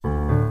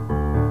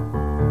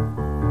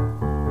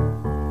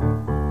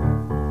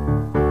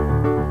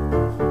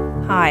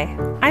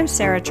I'm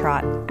Sarah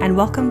Trott, and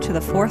welcome to the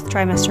Fourth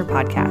Trimester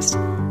Podcast.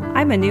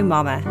 I'm a new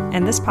mama,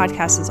 and this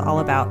podcast is all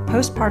about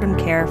postpartum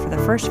care for the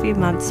first few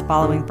months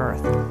following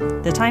birth,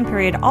 the time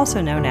period also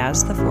known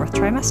as the fourth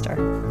trimester.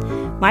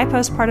 My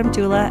postpartum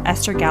doula,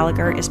 Esther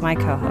Gallagher, is my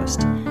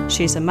co-host.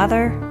 She's a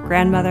mother,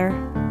 grandmother,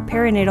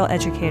 perinatal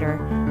educator,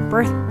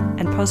 birth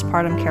and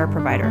postpartum care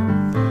provider.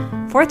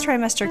 Fourth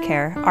trimester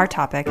care, our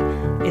topic,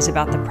 is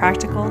about the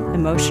practical,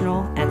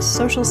 emotional, and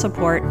social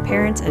support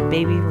parents and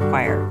baby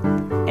require.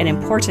 And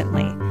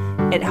importantly,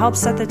 it helps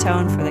set the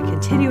tone for the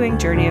continuing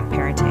journey of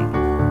parenting.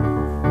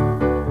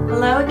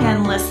 Hello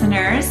again,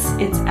 listeners.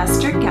 It's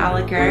Esther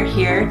Gallagher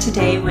here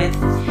today with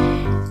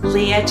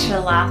Leah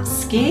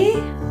Chalofsky,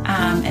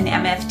 an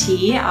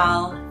MFT.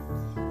 I'll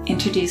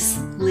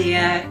introduce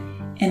Leah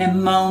in a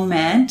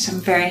moment. I'm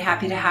very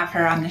happy to have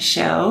her on the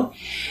show.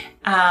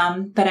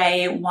 But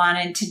I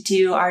wanted to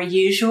do our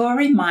usual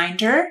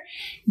reminder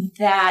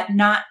that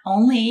not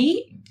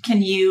only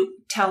can you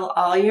tell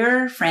all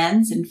your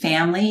friends and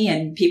family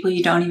and people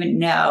you don't even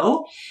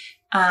know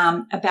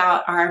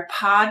about our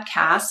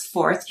podcast,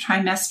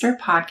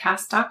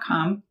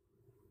 fourthtrimester.podcast.com,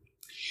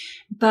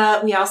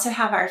 but we also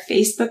have our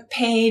Facebook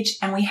page,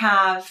 and we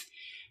have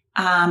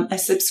a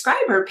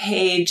subscriber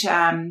page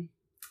and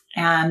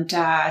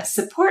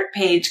support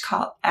page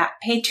called at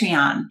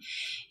Patreon.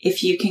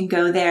 If you can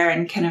go there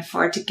and can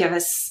afford to give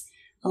us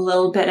a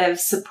little bit of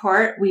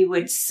support, we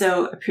would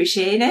so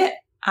appreciate it.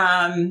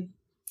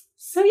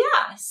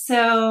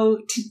 So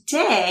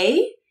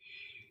today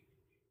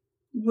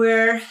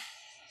we're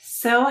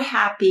so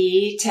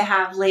happy to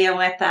have Leah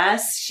with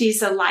us.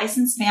 She's a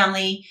licensed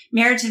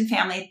marriage and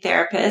family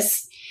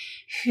therapist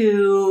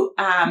who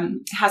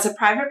has a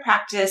private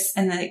practice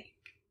in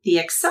the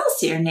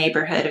Excelsior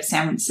neighborhood of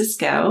San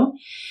Francisco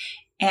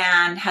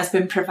and has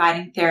been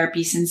providing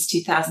therapy since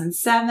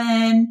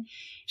 2007.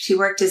 She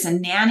worked as a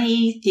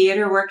nanny,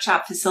 theater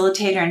workshop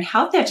facilitator, and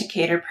health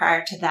educator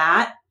prior to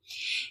that.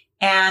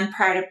 And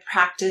prior to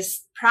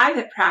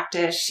private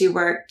practice, she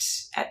worked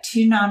at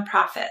two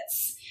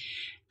nonprofits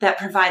that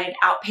provided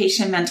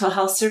outpatient mental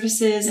health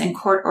services and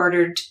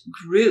court-ordered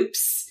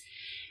groups.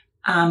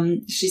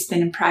 She's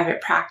been in private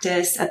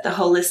practice at the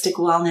Holistic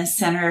Wellness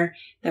Center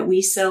that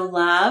we so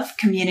love,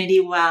 Community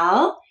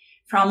Well,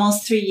 for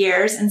almost 3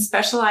 years, and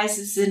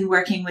specializes in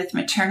working with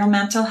maternal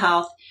mental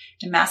health,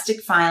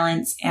 domestic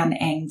violence,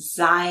 and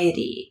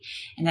anxiety.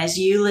 And as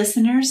you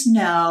listeners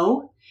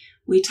know,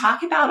 we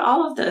talk about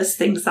all of those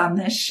things on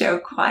this show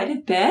quite a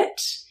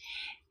bit.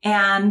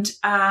 And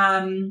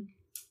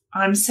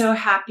I'm so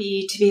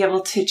happy to be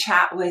able to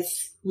chat with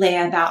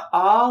Leah about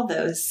all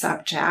those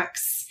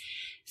subjects.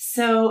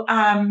 So,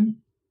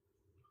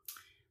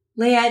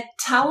 Leah,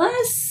 tell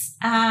us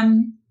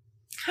kind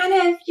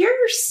of your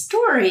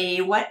story.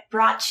 What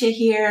brought you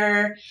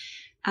here?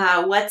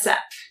 What's up?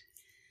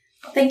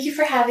 Thank you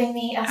for having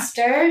me,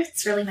 Esther.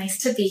 It's really nice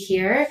to be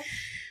here.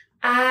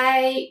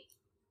 I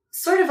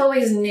sort of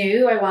always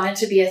knew I wanted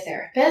to be a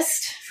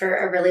therapist for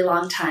a really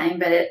long time,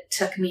 but it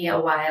took me a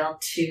while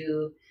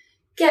to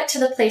get to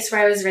the place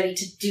where I was ready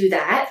to do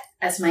that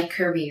as my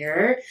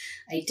career.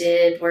 I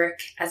did work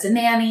as a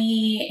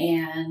nanny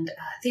and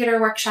a theater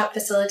workshop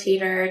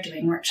facilitator,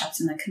 doing workshops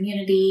in the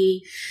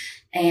community.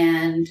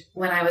 And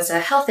when I was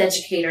a health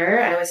educator,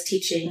 I was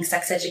teaching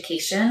sex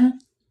education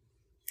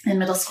in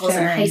middle schools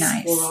and high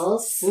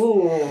schools.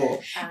 Ooh,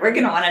 we're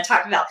going to want to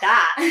talk about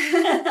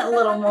that a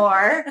little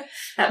more.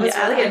 That was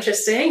really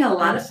interesting. A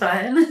lot of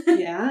fun.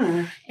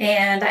 Yeah.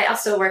 And I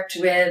also worked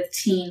with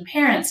teen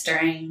parents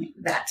during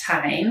that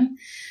time.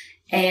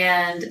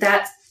 And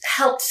that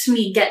helped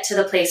me get to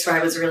the place where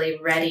I was really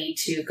ready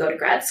to go to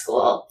grad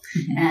school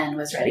and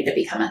was ready to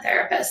become a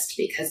therapist,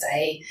 because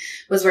I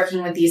was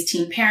working with these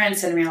teen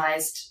parents and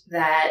realized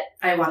that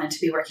I wanted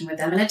to be working with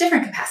them in a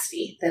different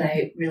capacity, that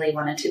I really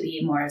wanted to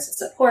be more as a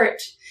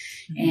support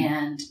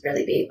and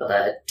really be able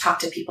to talk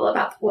to people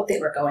about what they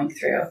were going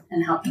through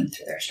and help them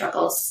through their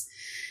struggles.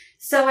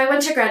 So I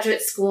went to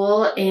graduate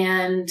school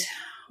and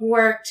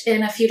worked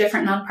in a few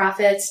different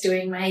nonprofits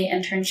doing my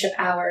internship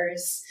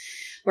hours,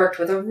 worked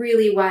with a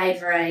really wide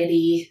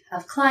variety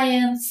of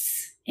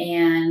clients,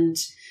 and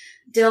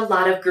did a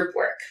lot of group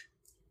work,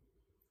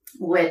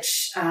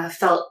 which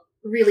felt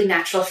really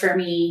natural for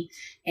me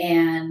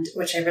and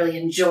which I really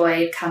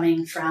enjoyed,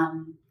 coming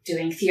from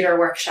doing theater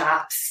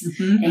workshops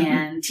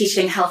and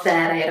teaching health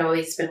ed. I had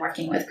always been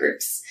working with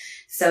groups.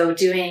 So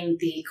doing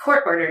the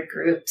court-ordered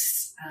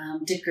groups,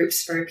 did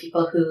groups for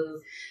people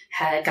who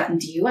had gotten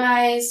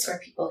DUIs or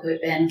people who had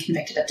been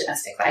convicted of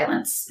domestic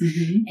violence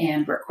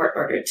and were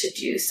court-ordered to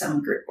do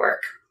some group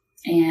work.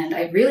 And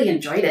I really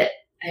enjoyed it.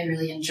 I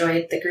really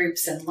enjoyed the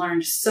groups and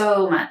learned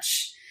so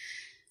much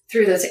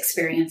through those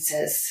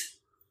experiences.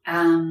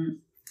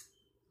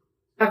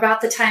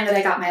 About the time that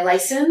I got my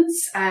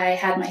license, I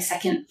had my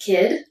second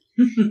kid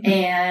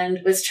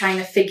and was trying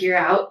to figure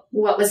out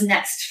what was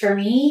next for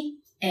me,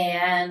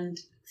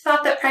 and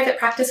thought that private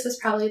practice was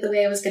probably the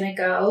way I was going to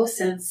go,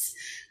 since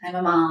I'm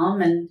a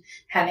mom and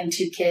having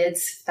two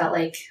kids. Felt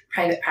like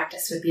private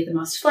practice would be the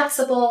most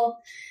flexible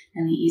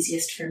and the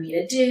easiest for me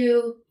to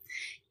do.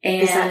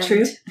 And is that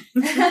true?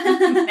 Now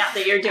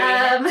that you're doing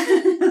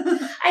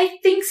it. I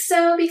think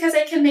so, because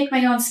I can make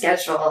my own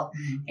schedule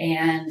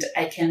and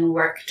I can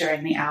work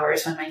during the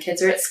hours when my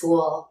kids are at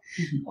school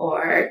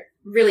or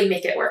really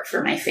make it work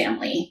for my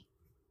family.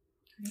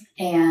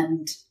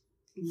 And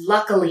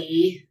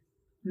luckily,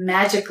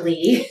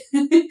 magically,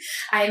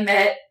 I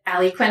met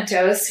Ali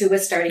Quintos, who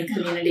was starting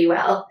Community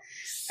Well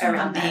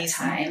around that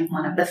time,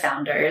 one of the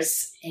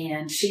founders.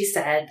 And she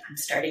said, I'm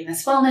starting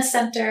this wellness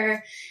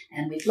center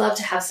and we'd love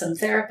to have some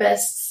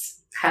therapists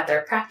have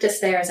their practice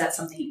there. Is that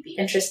something you'd be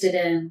interested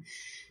in?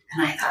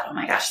 And I thought, oh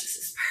my gosh, this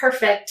is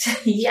perfect.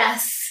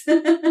 Yes.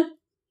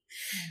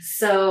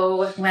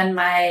 So when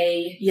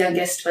my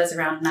youngest was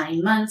around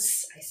 9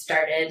 months, I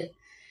started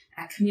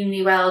at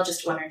Community Well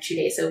just 1 or 2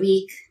 days a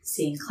week,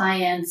 seeing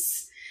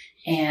clients.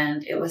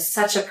 And it was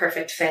such a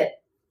perfect fit,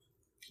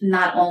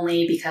 not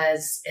only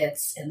because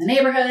it's in the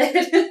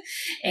neighborhood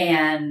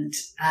and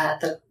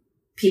the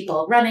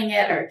people running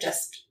it are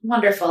just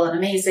wonderful and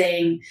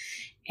amazing.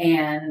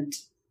 And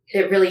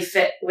it really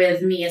fit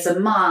with me as a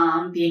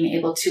mom, being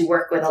able to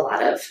work with a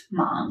lot of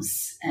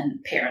moms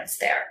and parents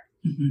there.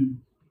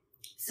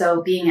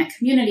 So being at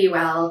Community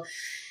Well,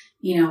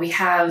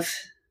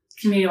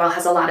 Community Well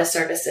has a lot of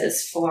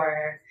services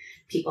for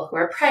people who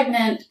are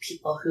pregnant,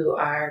 people who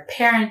are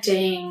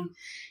parenting,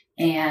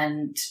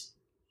 and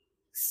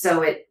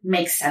so it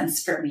makes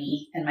sense for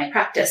me and my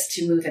practice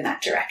to move in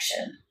that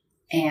direction.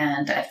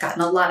 And I've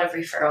gotten a lot of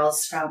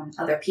referrals from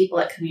other people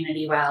at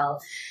Community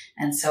Well,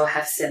 and so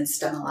have since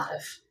done a lot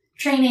of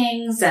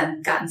trainings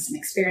and gotten some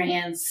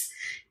experience.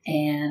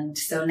 And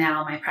so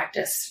now my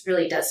practice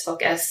really does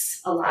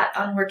focus a lot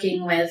on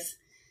working with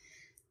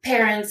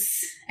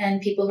parents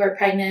and people who are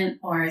pregnant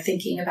or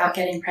thinking about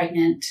getting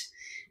pregnant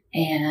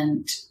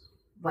and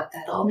what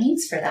that all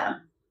means for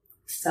them.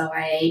 So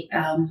I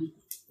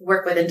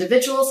work with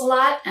individuals a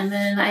lot, and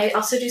then I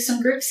also do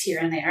some groups here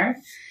and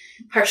there,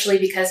 partially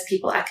because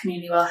people at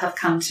Community Well have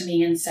come to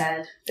me and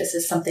said, this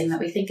is something that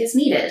we think is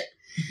needed.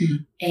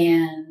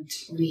 And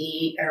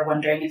we are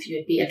wondering if you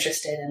would be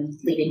interested in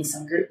leading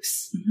some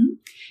groups.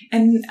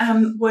 And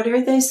what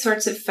are the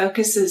sorts of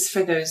focuses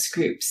for those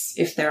groups,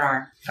 if there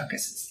are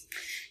focuses?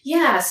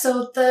 Yeah,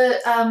 so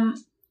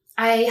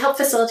I help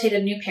facilitate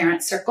a new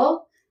parent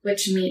circle,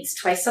 which meets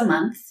twice a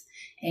month.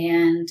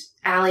 And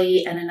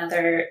Ali and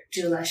another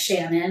doula,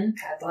 Shannon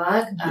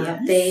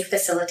Padlog, they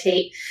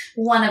facilitate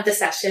one of the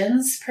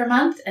sessions per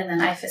month, and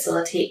then I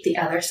facilitate the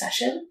other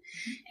session.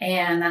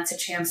 And that's a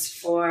chance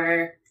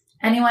for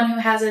anyone who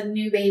has a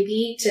new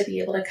baby to be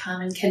able to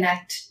come and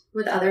connect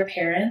with other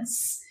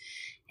parents.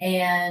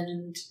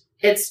 And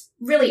it's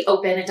really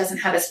open. It doesn't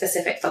have a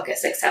specific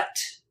focus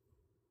except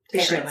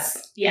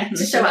parents.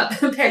 To show up,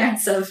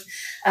 parents of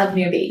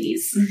new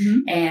babies.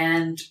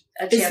 And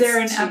a chance. Is there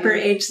an upper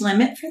age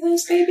limit for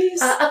those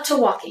babies? Up to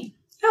walking.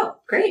 Oh,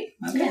 great.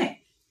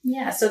 Okay.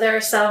 Yeah. So there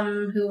are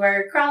some who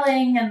are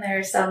crawling, and there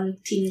are some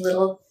teeny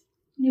little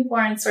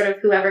newborns, sort of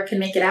whoever can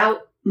make it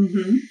out.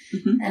 And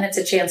it's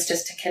a chance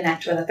just to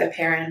connect with other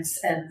parents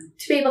and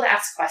to be able to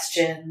ask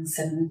questions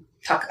and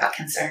talk about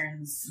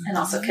concerns and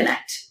also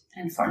connect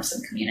and form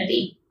some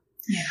community.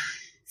 Yeah.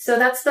 So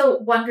that's the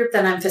one group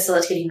that I'm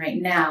facilitating right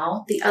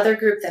now. The other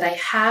group that I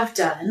have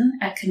done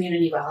at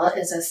Community Well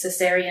is a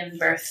cesarean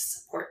birth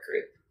support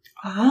group.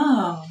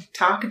 Oh,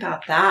 talk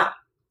about that.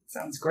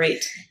 Sounds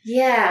great.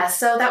 Yeah.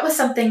 So that was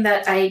something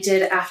that I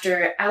did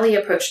after Ali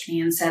approached me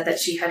and said that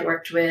she had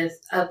worked with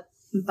a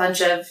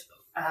bunch of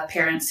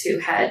parents who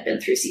had been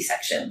through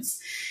C-sections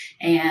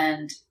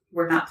and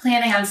were not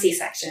planning on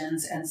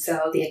C-sections. And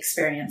so the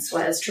experience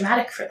was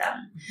traumatic for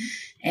them.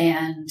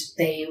 And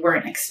they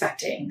weren't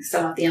expecting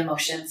some of the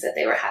emotions that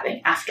they were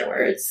having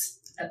afterwards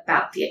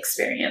about the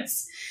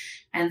experience.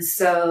 And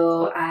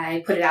so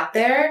I put it out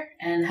there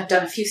and have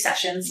done a few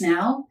sessions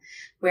now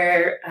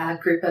where a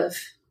group of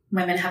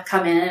women have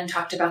come in and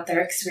talked about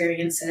their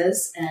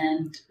experiences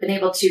and been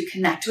able to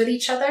connect with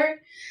each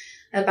other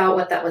about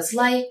what that was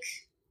like,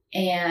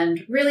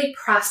 and really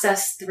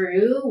process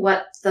through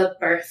what the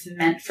birth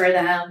meant for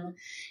them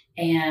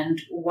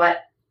and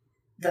what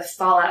the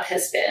fallout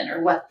has been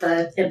or what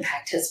the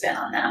impact has been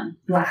on them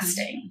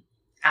lasting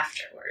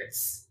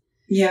afterwards.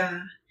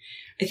 Yeah.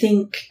 I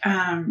think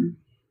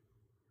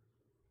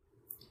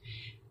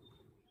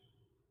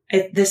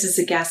this is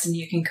a guess and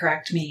you can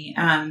correct me.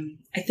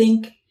 I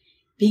think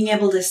being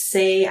able to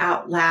say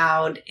out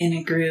loud in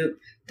a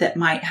group that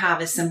might have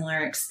a similar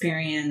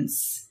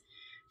experience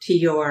to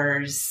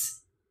yours,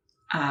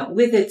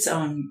 with its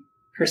own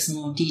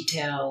personal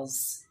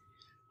details,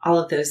 all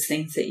of those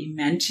things that you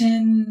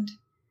mentioned,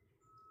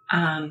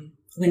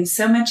 when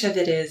so much of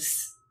it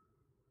is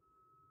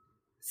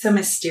so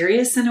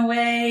mysterious in a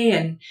way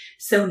and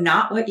so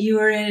not what you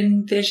were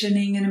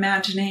envisioning and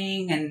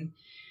imagining,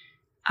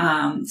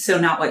 and so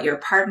not what your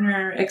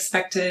partner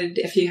expected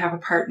if you have a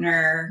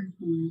partner.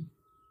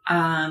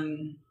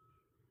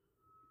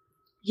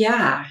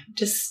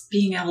 Just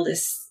being able to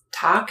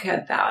talk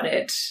about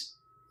it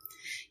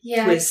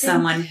with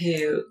someone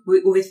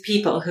with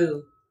people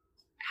who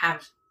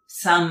have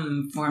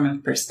some form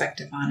of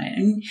perspective on it.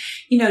 And,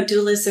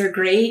 doulas are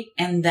great.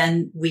 And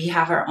then we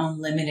have our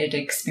own limited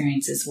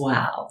experience as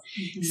well.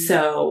 Mm-hmm.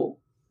 So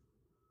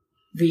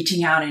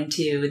reaching out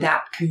into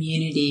that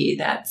community,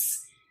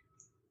 that's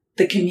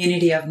the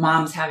community of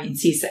moms having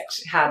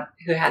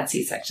who had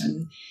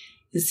C-section,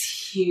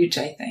 is huge,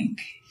 I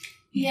think.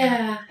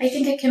 Yeah, I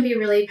think it can be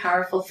really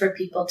powerful for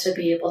people to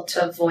be able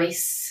to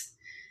voice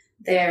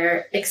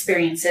their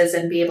experiences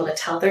and be able to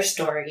tell their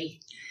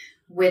story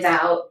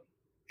without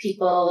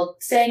people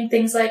saying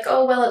things like,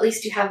 oh, well, at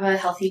least you have a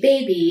healthy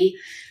baby,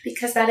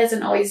 because that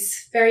isn't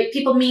always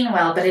people mean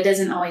well, but it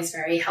isn't always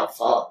very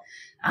helpful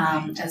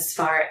as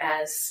far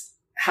as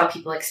how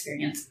people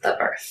experience the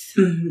birth.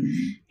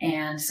 Mm-hmm.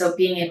 And so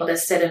being able to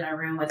sit in a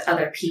room with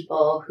other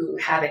people who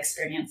have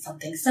experienced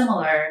something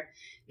similar,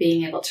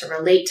 being able to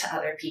relate to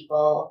other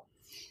people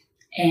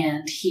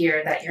and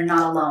hear that you're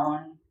not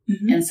alone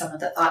in some of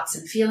the thoughts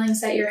and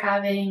feelings that you're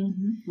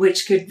having.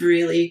 Which could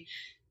really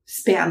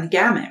span the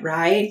gamut,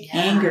 right? Yeah.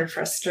 Anger,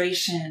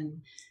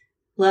 frustration,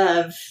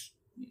 love,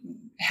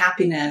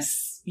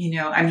 happiness,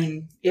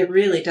 it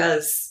really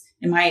does.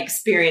 In my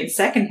experience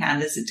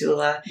secondhand as a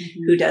doula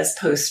who does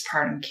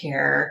postpartum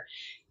care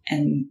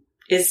and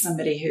is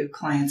somebody who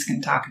clients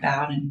can talk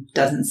about and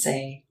doesn't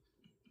say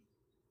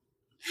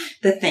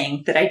the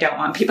thing that I don't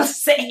want people to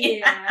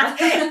say.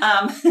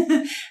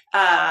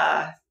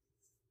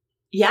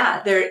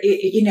 Yeah. There,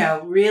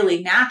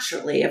 really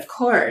naturally, of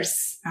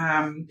course,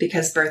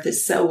 because birth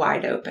is so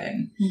wide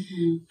open,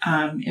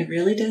 it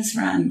really does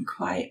run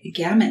quite a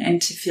gamut,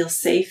 and to feel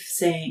safe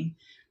saying,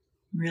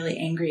 I'm really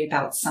angry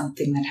about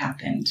something that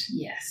happened.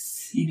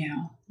 Yes.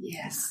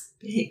 Yes.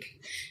 Big.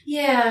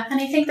 Yeah.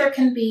 And I think there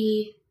can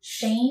be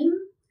shame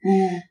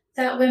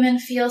that women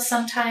feel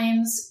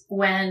sometimes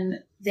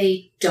when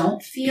they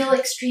don't feel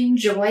extreme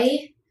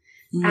joy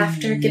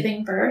after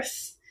giving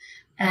birth.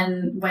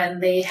 And when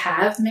they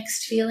have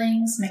mixed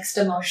feelings, mixed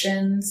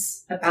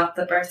emotions about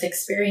the birth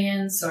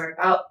experience or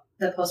about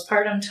the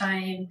postpartum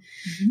time,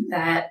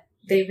 that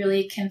they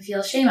really can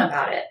feel shame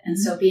about it. And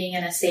so being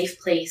in a safe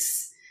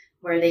place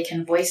where they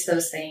can voice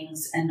those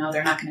things and know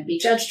they're not going to be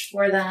judged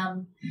for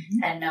them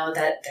and know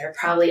that there are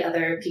probably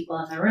other people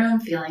in the room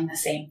feeling the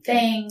same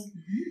thing,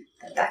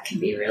 that can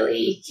be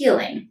really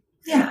healing.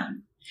 Yeah.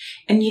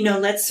 And,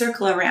 let's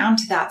circle around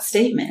to that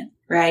statement,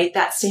 right?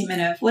 That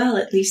statement of, well,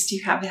 at least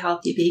you have a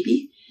healthy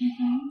baby.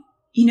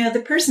 The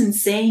person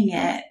saying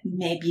it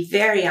may be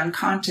very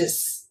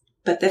unconscious,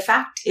 but the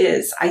fact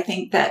is, I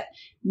think that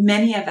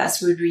many of us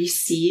would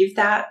receive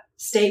that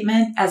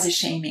statement as a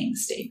shaming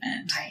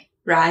statement,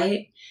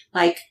 right?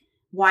 Like,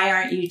 why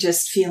aren't you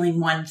just feeling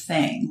one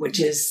thing, which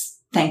is,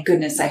 thank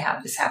goodness I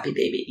have this happy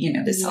baby,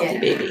 this healthy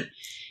baby,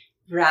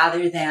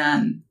 rather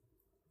than,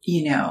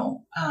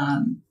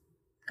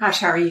 gosh,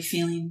 how are you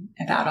feeling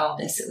about all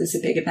this? It was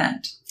a big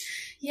event.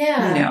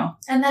 Yeah.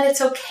 And that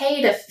it's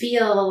okay to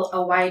feel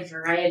a wide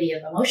variety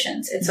of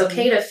emotions. It's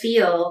okay to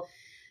feel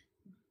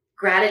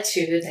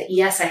gratitude that,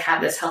 yes, I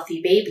have this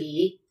healthy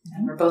baby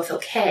and we're both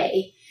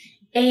okay,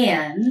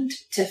 and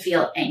to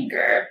feel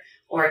anger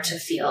or to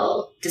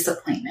feel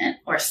disappointment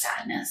or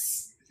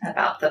sadness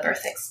about the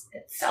birth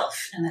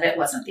itself, and that it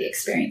wasn't the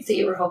experience that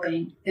you were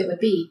hoping it would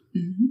be.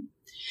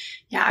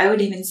 Yeah, I would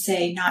even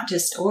say not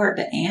just or,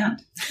 but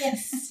and.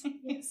 Yes.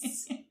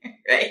 Yes.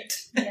 Right.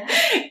 Yeah.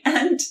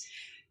 And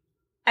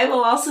I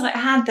will also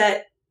add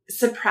that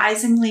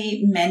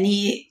surprisingly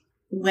many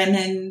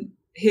women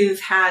who've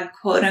had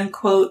quote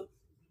unquote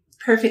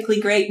perfectly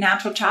great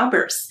natural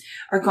childbirths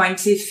are going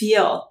to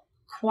feel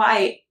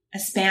quite a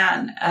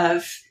span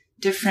of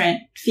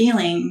different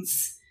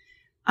feelings,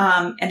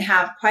 and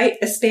have quite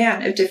a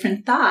span of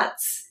different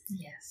thoughts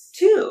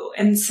too.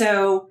 And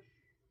so,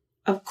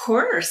 of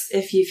course,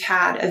 if you've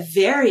had a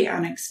very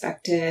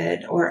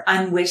unexpected or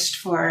unwished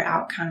for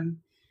outcome,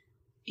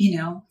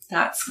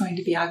 that's going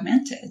to be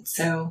augmented.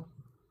 So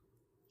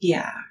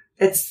yeah,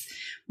 it's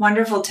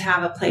wonderful to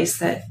have a place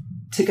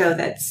to go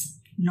that's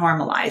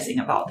normalizing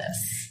of all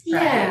this.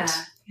 Yeah. Right?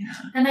 Yeah.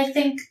 And I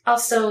think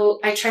also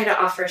I try to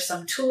offer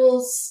some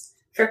tools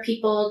for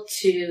people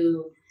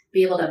to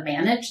be able to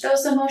manage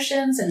those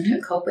emotions and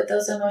to cope with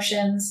those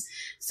emotions.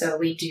 So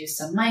we do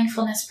some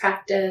mindfulness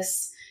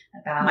practice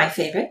about my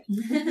favorite,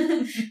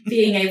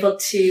 being able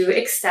to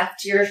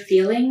accept your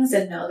feelings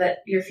and know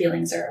that your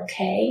feelings are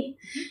okay,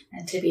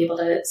 and to be able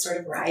to sort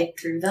of ride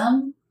through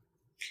them.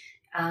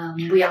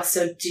 We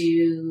also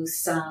do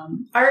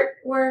some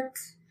artwork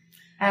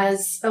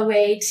as a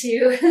way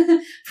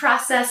to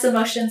process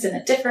emotions in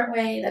a different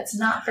way that's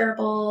not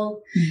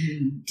verbal,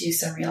 do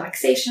some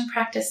relaxation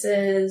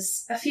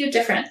practices, a few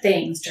different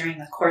things during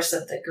the course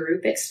of the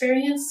group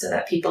experience so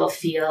that people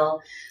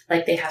feel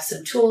like they have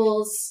some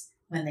tools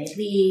when they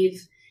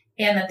leave,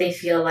 and that they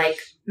feel like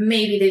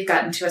maybe they've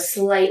gotten to a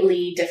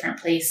slightly different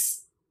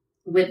place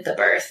with the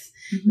birth,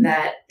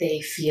 that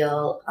they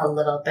feel a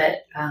little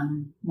bit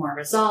more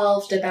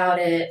resolved about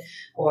it,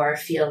 or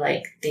feel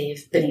like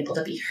they've been able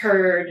to be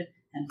heard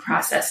and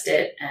processed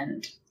it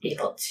and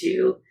able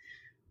to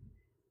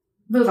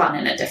move on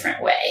in a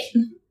different way.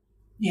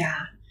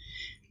 Yeah.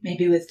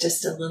 maybe with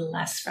just a little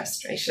less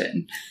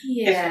frustration.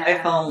 Yeah.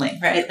 If only,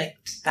 right? Like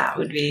that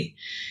would be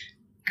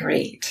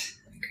great.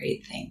 A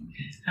great thing.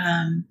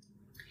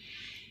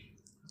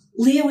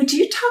 Leah, would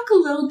you talk a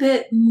little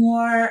bit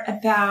more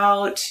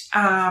about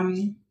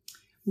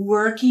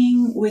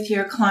working with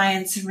your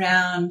clients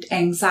around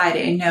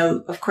anxiety? I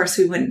know, of course,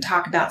 we wouldn't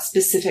talk about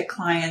specific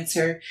clients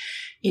or,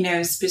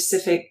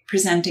 specific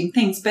presenting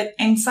things, but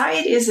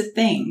anxiety is a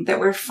thing that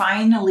we're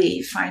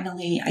finally,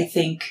 I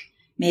think,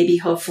 maybe,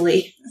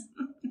 hopefully,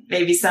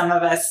 maybe some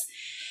of us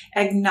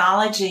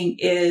acknowledging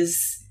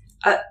is,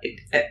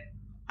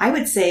 I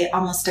would say,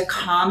 almost a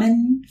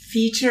common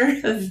feature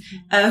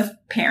of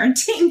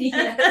parenting,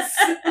 Yes.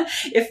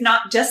 if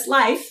not just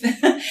life.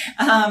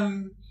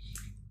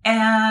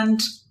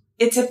 And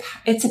it's a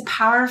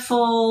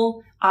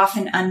powerful,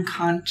 often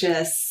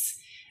unconscious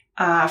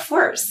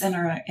force in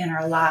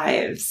our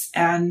lives.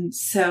 And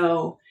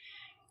so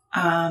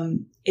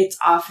it's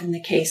often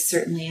the case,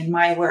 certainly in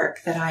my work,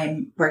 that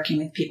I'm working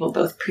with people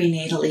both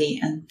prenatally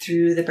and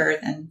through the birth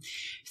and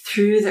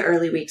through the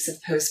early weeks of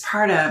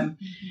postpartum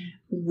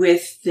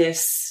with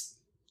this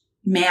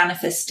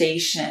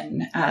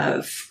manifestation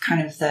of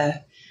kind of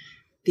the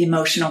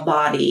emotional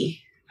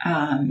body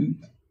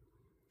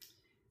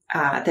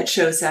that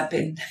shows up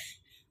in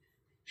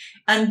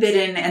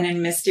unbidden and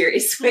in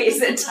mysterious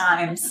ways at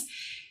times.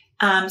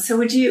 So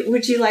would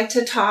you like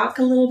to talk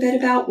a little bit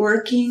about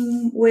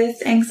working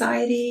with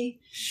anxiety?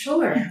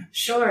 Sure.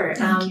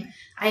 Thank you.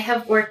 I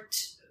have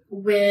worked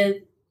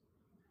with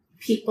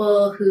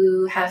people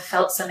who have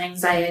felt some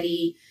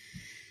anxiety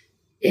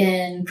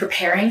in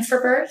preparing for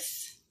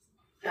birth,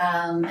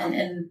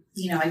 and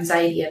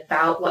anxiety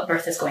about what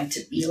birth is going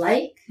to be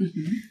like.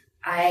 Mm-hmm.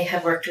 I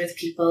have worked with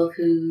people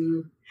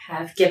who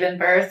have given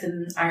birth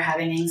and are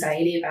having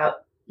anxiety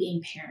about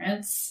being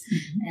parents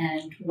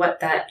and what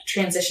that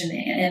transition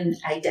in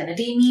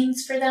identity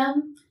means for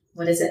them.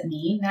 What does it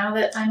mean now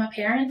that I'm a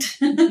parent?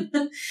 And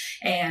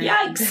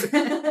Yikes.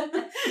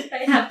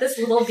 I have this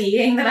little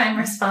being that I'm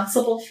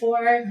responsible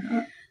for.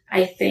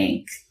 I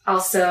think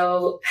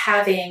also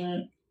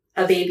having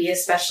a baby,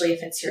 especially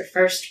if it's your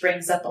first,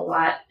 brings up a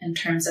lot in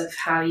terms of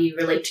how you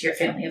relate to your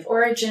family of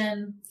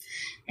origin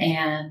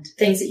and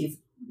things that you've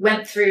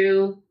went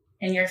through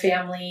in your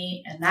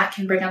family. And that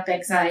can bring up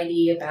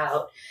anxiety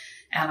about,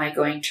 am I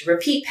going to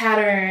repeat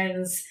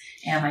patterns?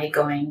 Am I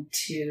going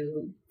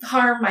to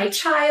harm my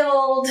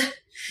child?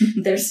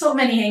 There's so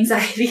many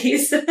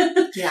anxieties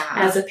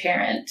as a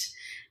parent.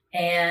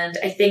 And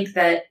I think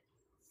that,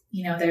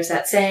 there's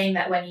that saying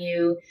that when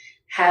you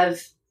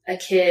have a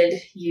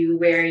kid, you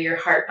wear your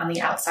heart on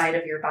the outside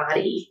of your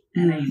body.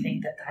 And I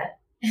think that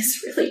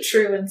is really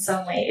true in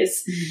some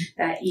ways,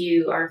 that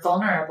you are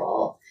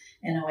vulnerable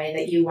in a way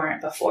that you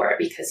weren't before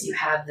because you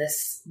have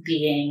this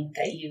being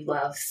that you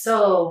love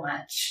so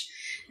much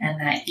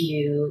and that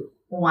you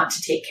want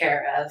to take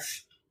care of.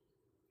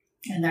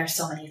 And there's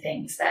so many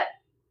things that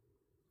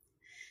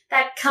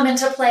come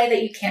into play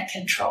that you can't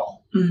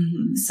control.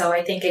 So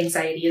I think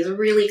anxiety is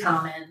really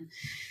common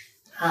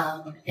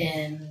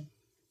in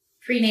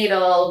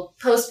prenatal,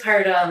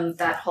 postpartum,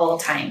 that whole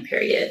time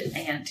period,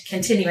 and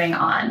continuing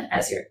on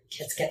as your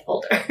kids get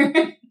older.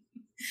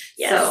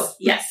 Yes. So,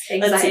 yes,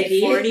 anxiety. Let's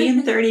say 40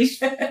 and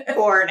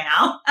 34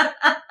 now.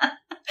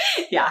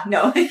 Yeah,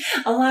 no,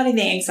 a lot of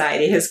the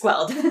anxiety has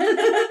quelled.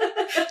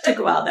 Took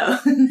a while, though.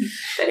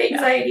 But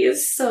anxiety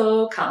is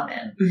so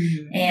common.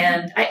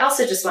 And I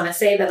also just want to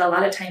say that a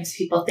lot of times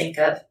people think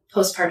of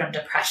postpartum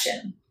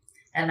depression,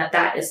 and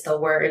that is the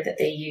word that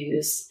they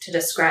use to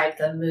describe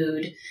the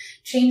mood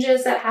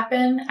changes that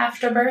happen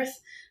after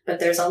birth. But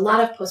there's a lot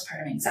of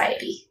postpartum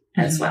anxiety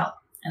as well.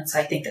 And so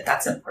I think that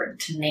that's important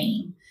to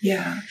name.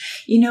 Yeah.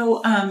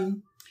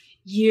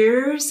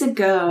 Years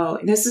ago,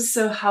 this is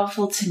so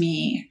helpful to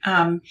me.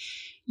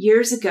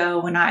 Years ago,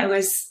 when I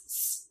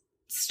was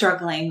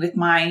struggling with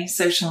my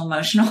social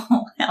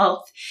emotional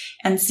health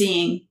and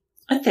seeing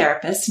a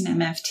therapist, an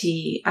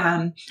MFT,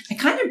 I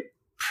kind of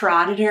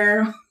prodded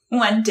her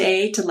one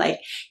day to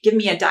give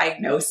me a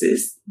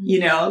diagnosis,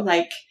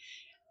 it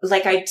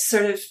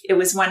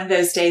was one of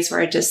those days where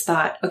I just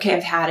thought, okay,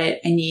 I've had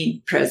it. I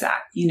need Prozac,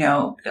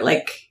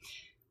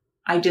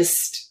 I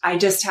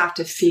just have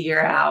to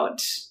figure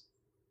out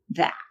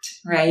that.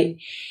 Right.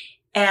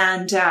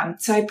 And,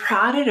 so I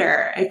prodded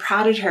her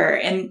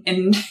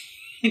and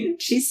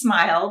she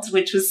smiled,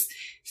 which was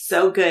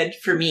so good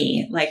for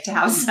me, to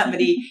have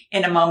somebody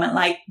in a moment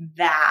like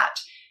that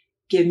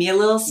give me a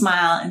little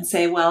smile and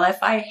say, well,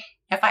 if I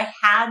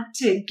had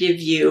to give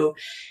you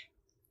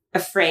a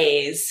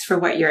phrase for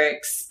what you're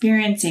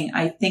experiencing,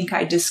 I think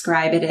I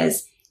describe it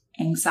as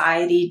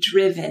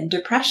anxiety-driven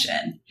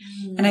depression.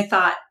 And I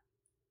thought,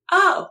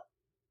 oh,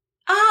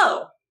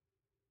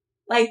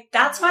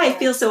 that's why I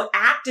feel so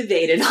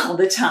activated all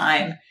the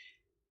time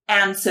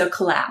and so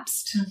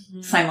collapsed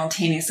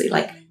simultaneously.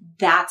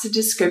 That's a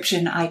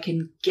description I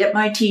can get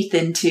my teeth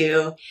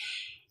into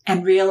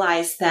and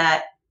realize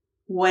that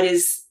what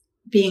is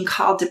being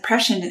called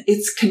depression,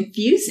 it's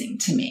confusing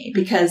to me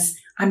because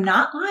I'm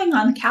not lying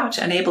on the couch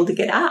unable to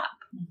get up.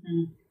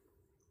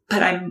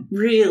 but I'm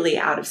really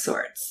out of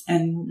sorts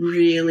and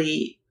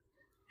really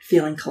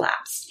feeling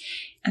collapsed.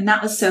 And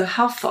that was so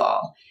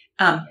helpful.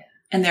 And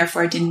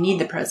therefore I didn't need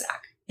the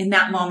Prozac. In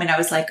that moment, I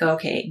was like,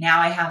 okay,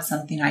 now I have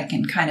something I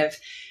can kind of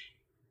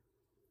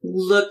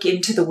look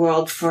into the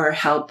world for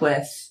help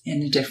with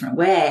in a different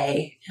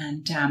way.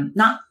 And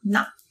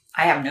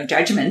I have no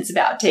judgments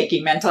about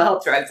taking mental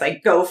health drugs.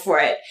 Like, go for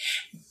it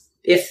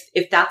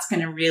if that's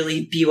going to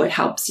really be what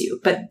helps you.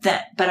 But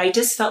I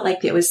just felt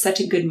like it was such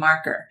a good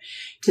marker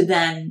to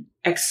then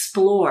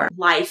explore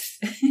life,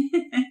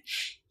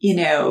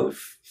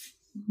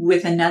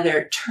 with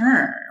another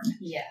term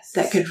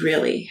that could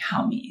really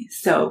help me.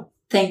 So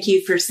thank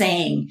you for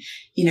saying,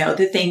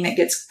 the thing that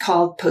gets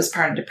called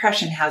postpartum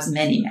depression has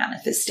many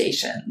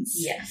manifestations.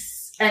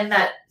 Yes. And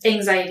that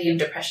anxiety and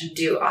depression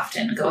do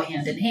often go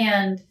hand in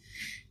hand,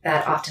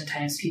 that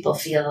oftentimes people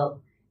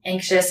feel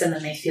anxious and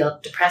then they feel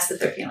depressed that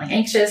they're feeling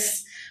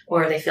anxious,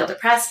 or they feel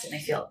depressed and they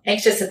feel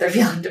anxious that they're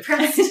feeling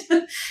depressed.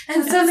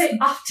 And so they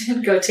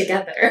often go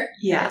together.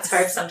 Yeah. It's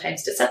hard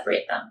sometimes to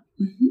separate them.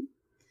 Mm-hmm.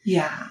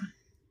 Yeah.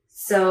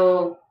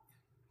 So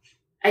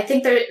I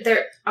think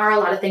there are a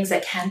lot of things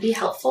that can be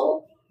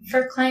helpful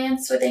for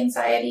clients with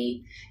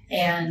anxiety.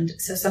 And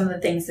so some of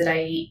the things that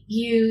I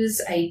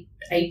use, I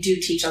do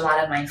teach a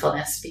lot of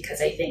mindfulness,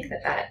 because I think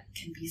that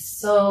can be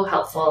so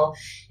helpful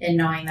in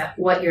knowing that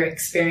what you're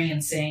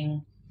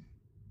experiencing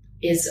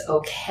is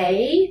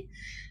okay,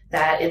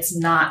 that it's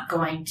not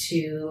going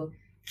to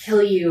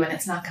kill you and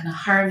it's not going to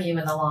harm you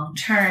in the long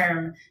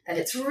term, that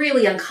it's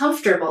really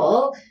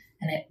uncomfortable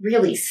and it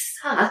really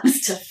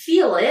sucks to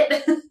feel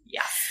it.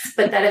 Yes.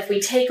 But that if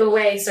we take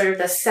away sort of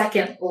the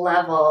second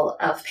level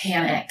of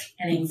panic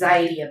and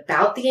anxiety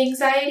about the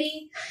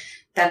anxiety,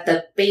 that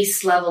the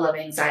base level of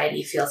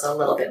anxiety feels a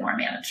little bit more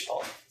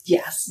manageable.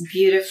 Yes.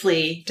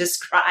 Beautifully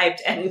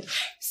described, and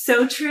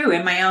so true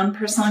in my own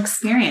personal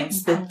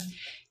experience. Mm-hmm. That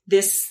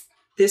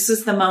this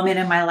was the moment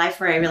in my life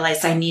where I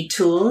realized I need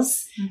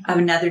tools of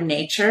another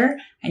nature.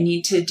 I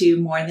need to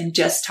do more than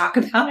just talk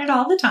about it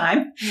all the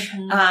time.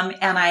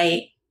 Mm-hmm.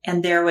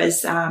 And there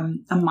was a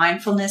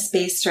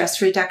mindfulness-based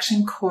stress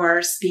reduction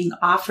course being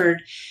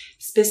offered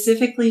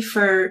specifically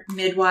for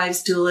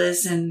midwives,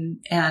 doulas,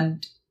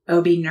 and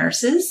OB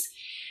nurses.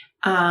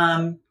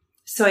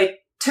 So I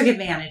took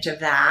advantage of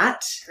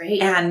that.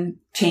 Great. And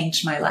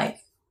changed my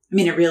life. I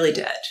mean, it really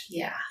did.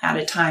 Yeah. At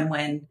a time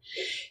when,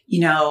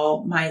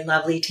 my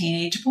lovely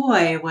teenage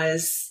boy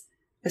was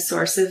a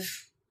source of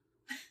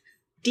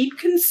deep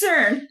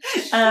concern.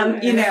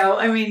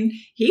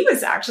 He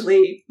was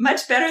actually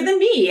much better than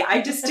me.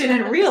 I just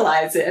didn't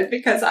realize it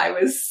because I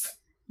was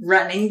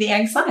running the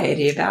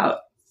anxiety about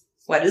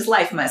what his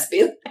life must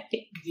be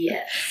like.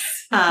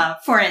 Yes.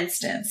 For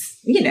instance,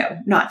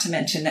 not to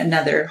mention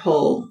another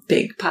whole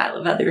big pile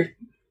of other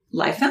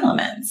life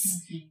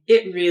elements. Mm-hmm.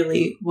 It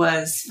really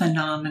was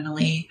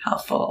phenomenally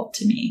helpful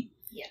to me.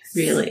 Yes.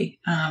 Really.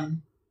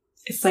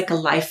 It's like a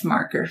life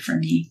marker for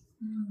me.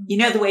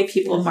 The way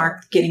people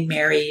mark getting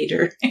married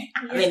or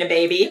having a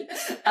baby.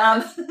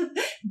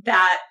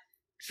 That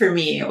for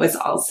me, it was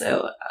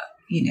also,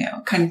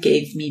 kind of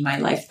gave me my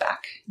life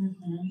back.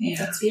 Mm-hmm. Yeah.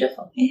 That's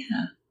beautiful.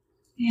 Yeah.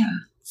 Yeah.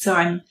 So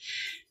I'm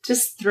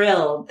just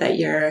thrilled that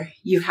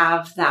you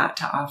have that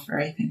to offer.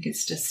 I think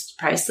it's just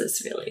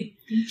priceless, really.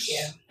 Thank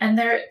you. And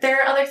there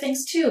are other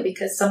things too,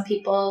 because some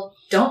people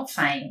don't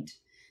find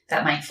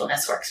that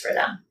mindfulness works for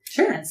them.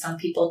 Sure. And some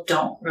people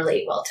don't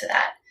relate well to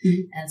that.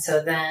 Mm-hmm. And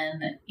so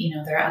then,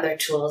 there are other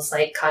tools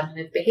like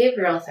cognitive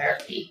behavioral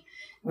therapy,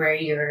 where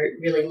you're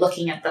really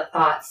looking at the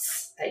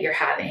thoughts that you're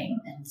having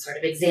and sort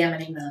of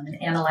examining them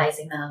and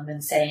analyzing them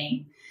and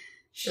saying,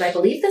 should I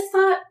believe this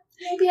thought?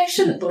 Maybe I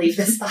shouldn't believe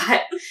this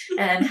thought.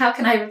 And how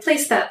can I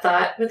replace that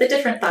thought with a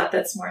different thought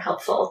that's more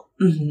helpful?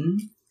 Mm-hmm.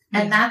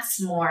 And that's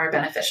more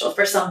beneficial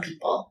for some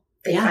people.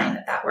 They find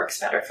that works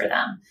better for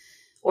them.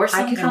 Or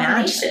some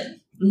combination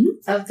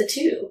of the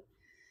two.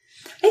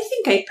 I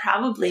think I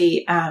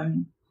probably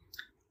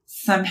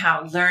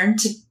somehow learned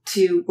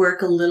to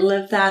work a little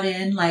of that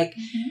in, like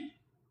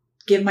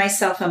give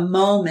myself a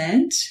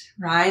moment,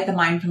 right? The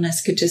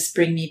mindfulness could just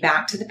bring me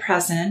back to the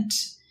present.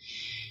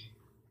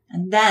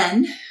 And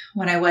then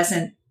when I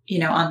wasn't,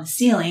 on the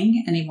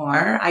ceiling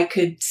anymore, I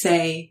could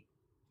say,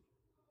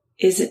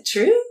 is it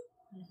true?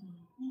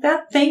 Mm-hmm.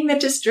 That thing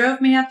that just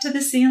drove me up to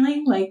the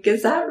ceiling, like,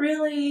 is that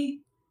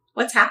really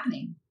what's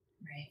happening?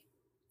 Right.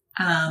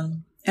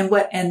 And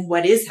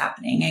what is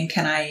happening? And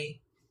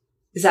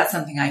is that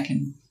something I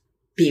can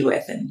be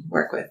with and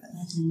work with?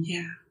 Mm-hmm.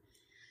 Yeah.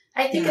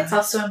 I think it's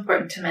also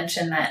important to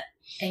mention that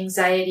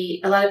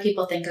anxiety, a lot of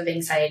people think of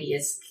anxiety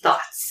as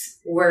thoughts,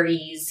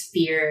 worries,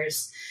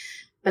 fears,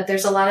 but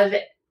there's a lot of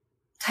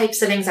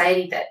types of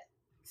anxiety that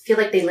feel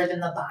like they live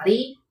in the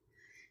body.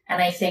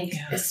 And I think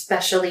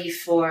especially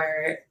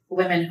for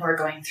women who are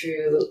going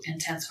through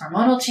intense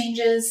hormonal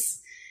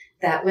changes,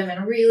 that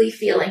women really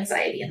feel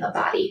anxiety in the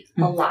body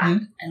a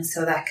lot. And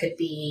so that could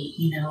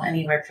be,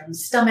 anywhere from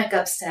stomach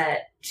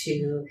upset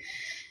to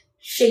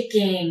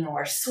shaking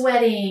or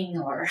sweating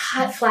or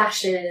hot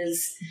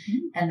flashes.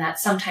 And that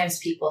sometimes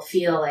people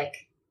feel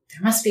like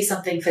there must be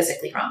something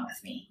physically wrong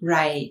with me.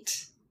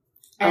 Right.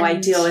 And I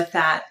deal with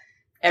that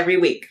every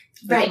week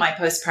with my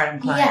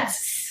postpartum clients.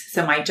 Yes.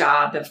 So my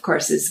job, of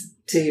course, is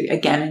to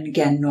again and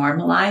again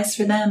normalize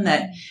for them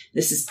that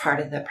this is part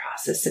of the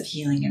process of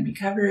healing and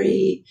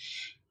recovery.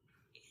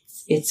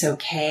 It's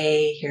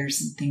okay. Here's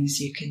some things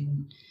you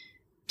can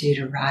do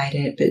to ride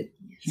it, but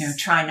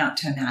try not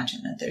to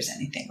imagine that there's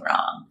anything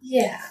wrong.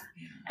 Yeah.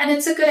 And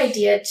it's a good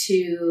idea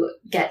to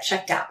get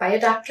checked out by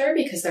a doctor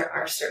because there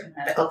are certain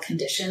medical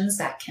conditions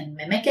that can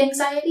mimic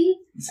anxiety,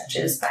 such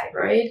as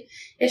thyroid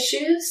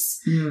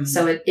issues.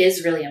 So it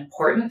is really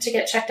important to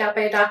get checked out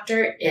by a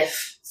doctor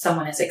if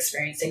someone is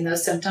experiencing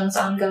those symptoms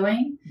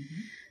ongoing.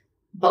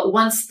 But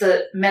once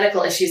the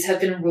medical issues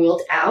have been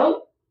ruled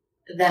out,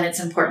 then it's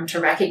important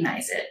to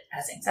recognize it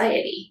as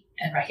anxiety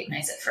and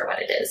recognize it for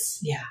what it is.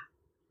 Yeah.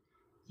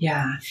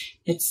 Yeah.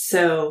 It's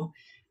so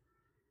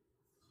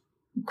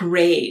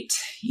great,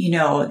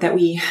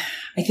 that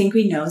I think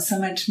we know so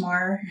much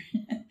more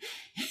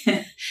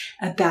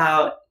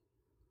about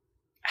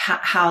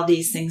how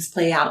these things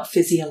play out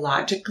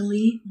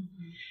physiologically.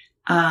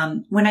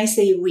 When I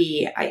say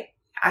we,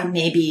 I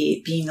may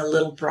be being a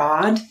little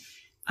broad.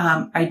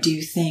 I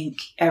do think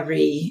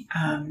every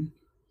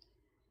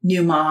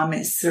new mom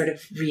is sort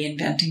of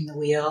reinventing the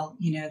wheel.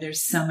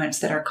 There's so much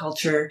that our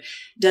culture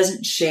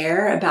doesn't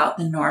share about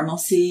the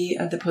normalcy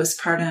of the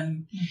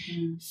postpartum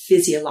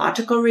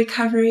physiological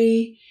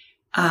recovery.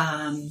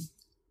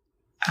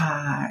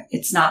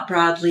 It's not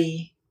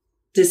broadly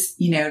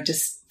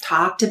just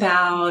talked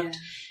about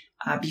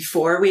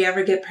before we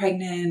ever get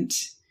pregnant.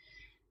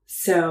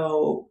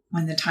 So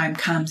when the time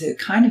comes, it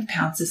kind of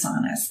pounces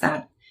on us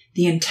that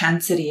the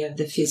intensity of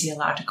the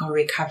physiological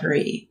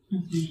recovery.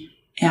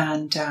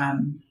 And,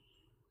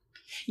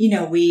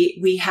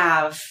 we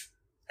have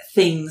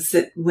things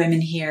that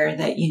women hear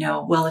that,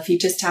 well, if you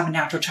just have a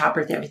natural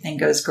childbirth, everything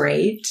goes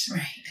great.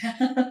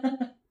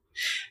 Right.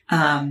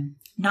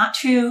 Not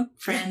true,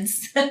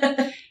 friends.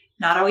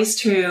 Not always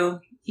true.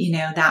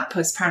 That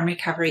postpartum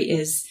recovery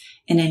is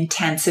an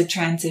intensive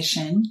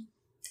transition.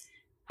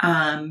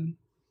 And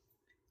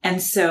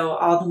so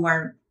all the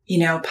more,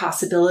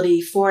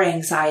 possibility for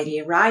anxiety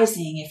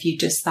arising if you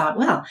just thought,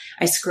 well,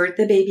 I squirt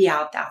the baby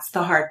out. That's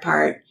the hard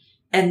part.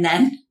 And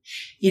then,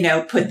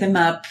 put them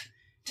up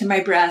to my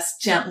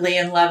breast gently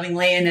and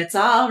lovingly. And it's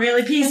all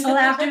really peaceful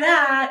after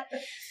that.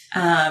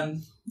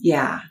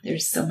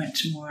 There's so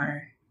much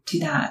more to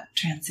that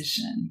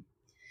transition.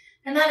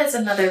 And that is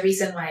another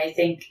reason why I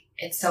think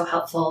it's so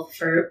helpful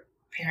for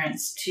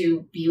parents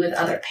to be with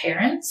other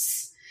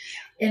parents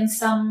in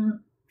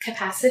some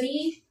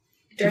capacity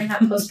during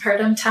that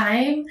postpartum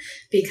time,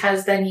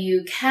 because then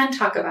you can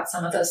talk about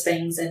some of those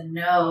things and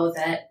know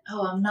that,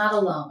 oh, I'm not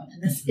alone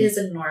and this is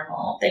a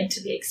normal thing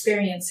to be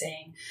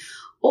experiencing.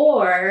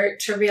 Or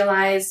to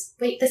realize,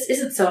 wait, this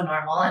isn't so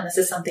normal and this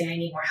is something I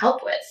need more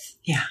help with.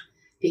 Yeah.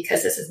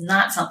 Because this is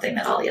not something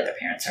that all the other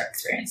parents are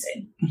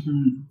experiencing.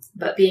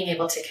 But being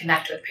able to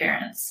connect with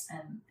parents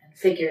and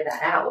figure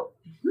that out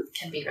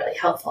can be really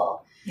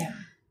helpful. Yeah.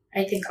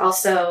 I think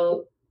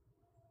also,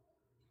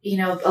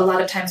 a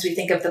lot of times we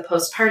think of the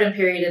postpartum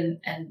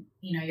period and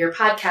your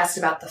podcast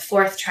about the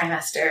 4th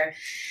trimester,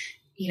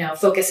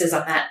 focuses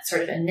on that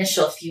sort of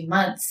initial few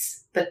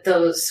months, but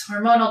those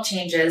hormonal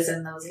changes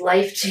and those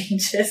life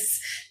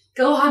changes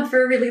go on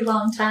for a really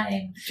long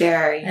time.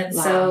 Very and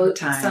long so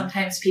time.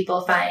 Sometimes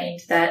people find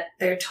that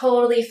they're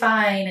totally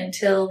fine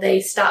until they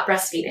stop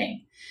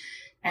breastfeeding.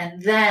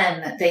 And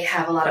then they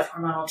have a lot of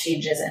hormonal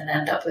changes and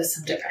end up with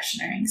some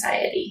depression or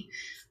anxiety.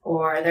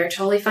 Or they're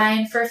totally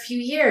fine for a few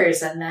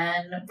years. And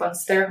then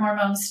once their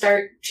hormones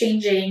start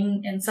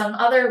changing in some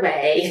other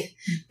way,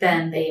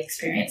 then they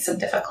experience some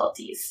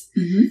difficulties.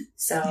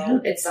 So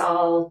it's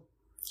all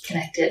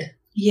connected.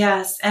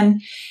 Yes.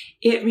 And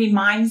it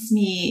reminds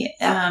me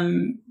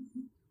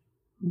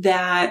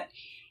that,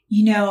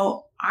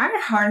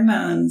 our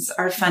hormones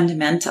are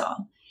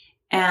fundamental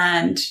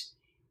and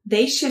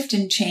they shift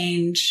and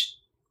change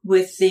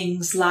with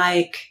things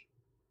like,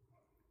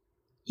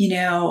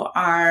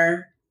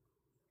 our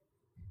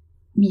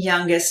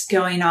youngest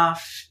going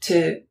off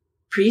to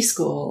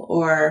preschool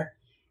or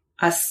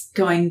us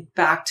going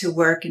back to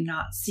work and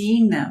not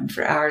seeing them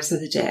for hours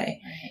of the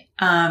day.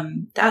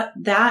 Right.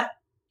 That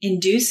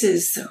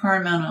induces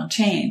hormonal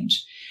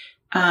change.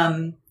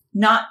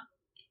 Not,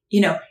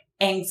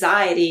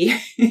 anxiety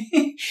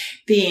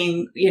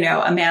being,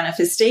 a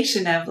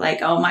manifestation of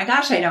like, oh my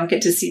gosh, I don't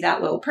get to see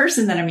that little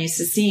person that I'm used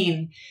to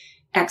seeing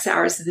X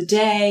hours of the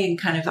day and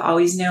kind of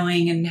always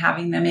knowing and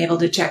having them able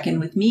to check in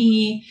with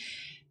me.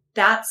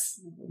 That's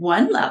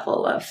one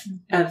level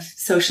of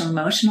social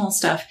emotional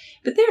stuff.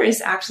 But there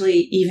is actually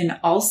even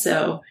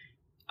also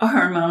a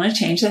hormonal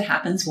change that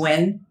happens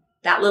when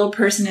that little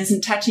person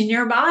isn't touching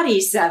your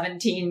body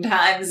 17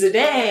 times a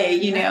day,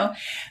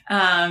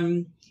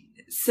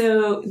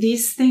 So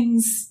these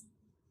things,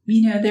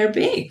 they're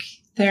big.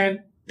 They're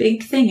a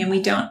big thing. And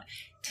we don't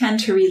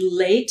tend to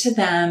relate to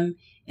them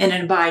in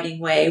an abiding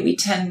way. We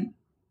tend,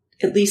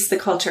 at least the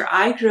culture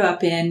I grew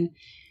up in,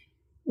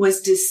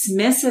 was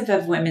dismissive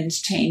of women's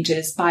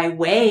changes by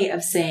way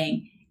of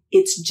saying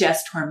it's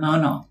just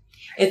hormonal.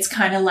 It's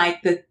kind of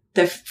like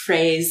the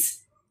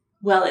phrase,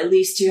 well, at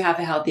least you have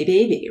a healthy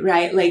baby,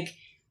 right? Like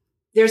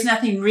there's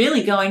nothing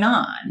really going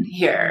on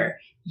here.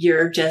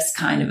 You're just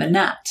kind of a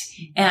nut.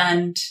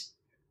 And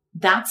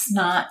that's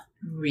not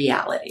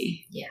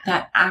reality. Yeah.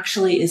 That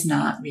actually is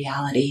not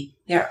reality.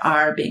 There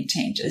are big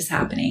changes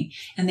happening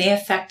and they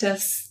affect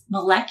us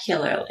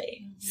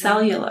molecularly,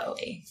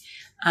 cellularly.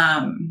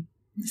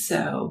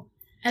 So,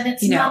 and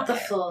it's not the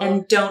full.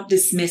 And don't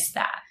dismiss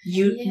that.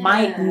 You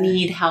might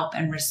need help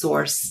and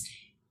resource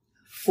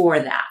for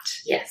that.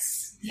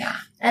 Yes. Yeah.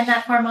 And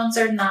that hormones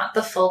are not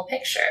the full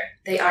picture.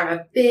 They are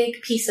a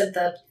big piece of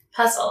the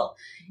puzzle.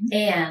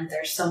 And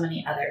there's so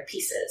many other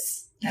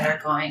pieces that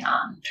are going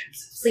on in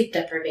terms of sleep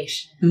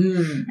deprivation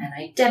and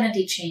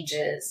identity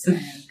changes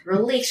and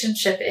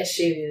relationship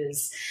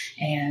issues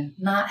and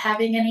not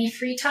having any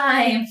free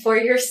time for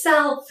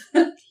yourself.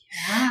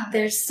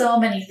 There's so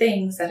many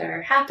things that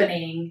are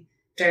happening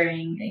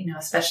during,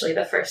 especially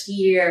the first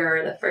year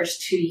or the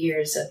first 2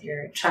 years of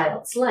your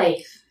child's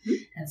life,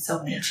 and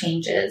so many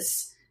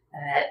changes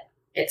that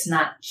it's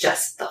not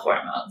just the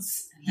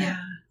hormones. And that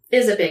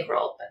is a big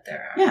role, but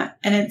there are.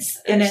 And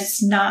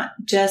it's not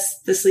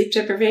just the sleep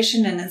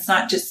deprivation, and it's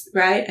not just,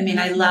 right? I mean,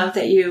 I love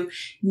that you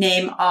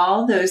name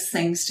all those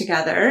things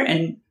together,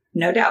 and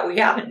no doubt we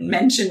haven't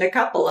mentioned a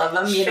couple of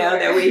them,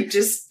 that we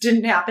just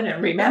didn't happen to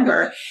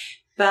remember,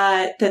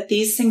 but that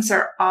these things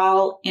are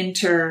all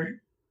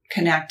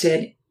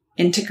interconnected,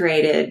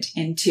 integrated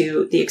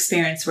into the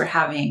experience we're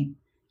having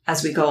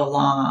as we go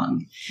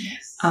along.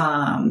 Yes.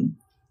 And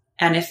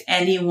if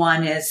any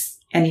one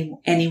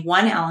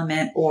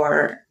element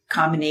or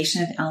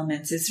combination of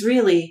elements is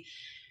really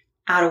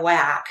out of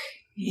whack,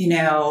 hate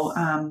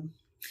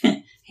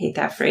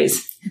that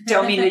phrase.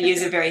 Don't mean to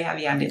use it very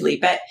heavy-handedly,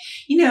 but,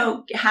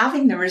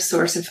 having the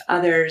resource of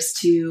others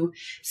to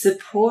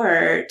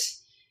support,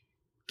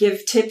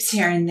 give tips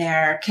here and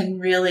there can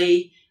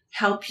really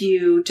help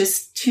you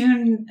just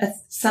tune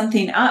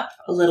something up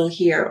a little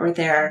here or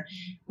there,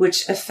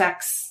 which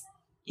affects,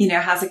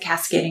 has a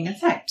cascading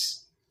effect.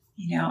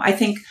 I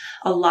think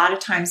a lot of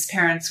times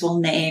parents will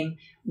name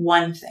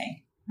one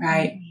thing,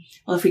 right?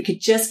 Well, if we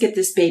could just get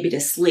this baby to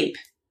sleep,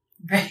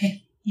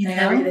 right? And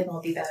everything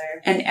will be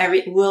better. And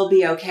will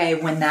be okay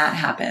when that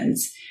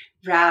happens,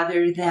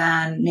 rather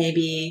than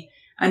maybe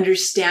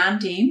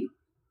understanding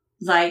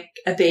like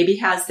a baby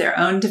has their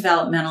own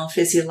developmental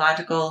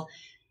physiological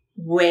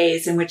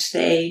ways in which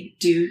they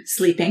do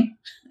sleeping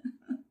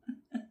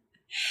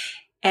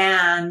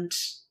and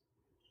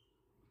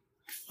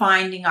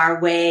finding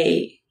our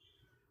way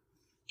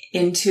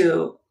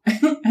into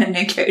a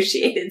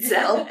negotiated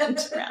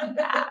settlement around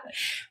that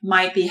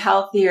might be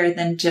healthier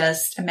than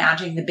just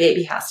imagining the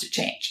baby has to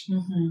change,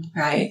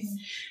 right?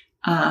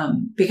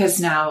 Because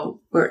now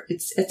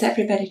it's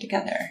everybody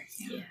together.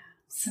 Yeah.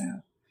 So,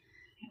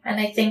 and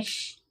I think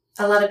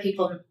a lot of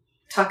people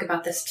talk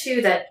about this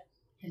too, that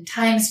in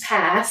times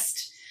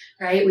past,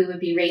 right, we would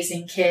be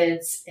raising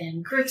kids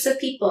in groups of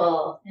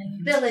people,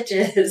 in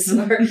villages,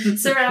 or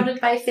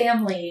surrounded by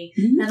family.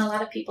 And a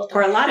lot of people don't.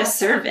 Or a lot of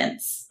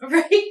servants.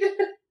 Right.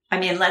 I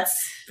mean, let's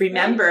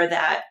remember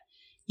that,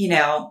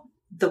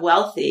 the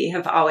wealthy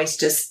have always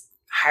just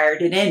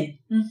hired it in,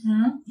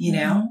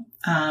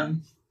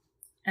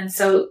 And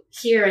so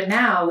here and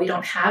now, we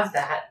don't have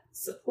that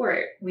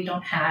support. We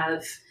don't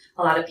have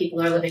a lot of people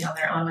who are living on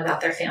their own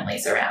without their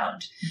families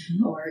around,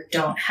 or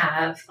don't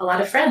have a lot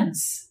of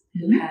friends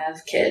who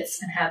have kids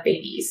and have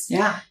babies.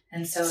 Yeah.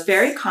 And so it's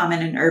very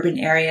common in urban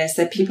areas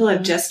that people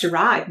have just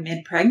arrived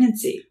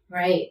mid-pregnancy.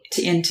 Right.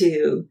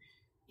 Into,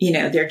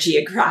 their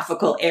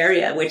geographical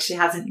area, which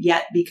hasn't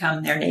yet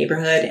become their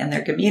neighborhood and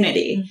their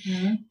community.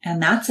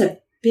 And that's a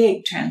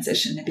big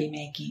transition to be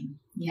making.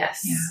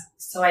 Yes. Yeah.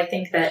 So I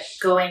think that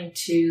going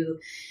to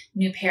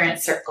new parent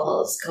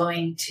circles,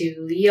 going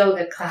to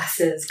yoga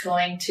classes,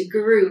 going to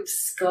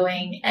groups,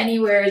 going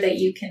anywhere that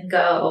you can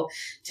go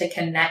to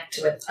connect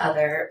with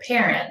other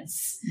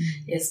parents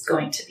is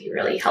going to be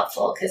really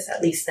helpful, because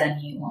at least then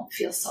you won't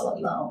feel so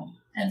alone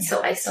and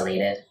so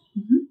isolated.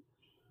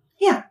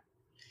 Yeah.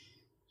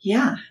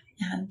 Yeah.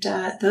 And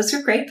those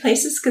are great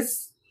places,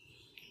 because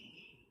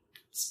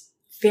it's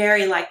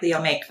very likely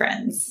you'll make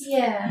friends.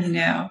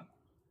 Yeah.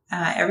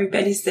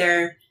 Everybody's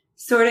there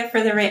sort of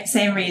for the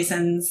same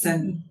reasons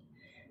and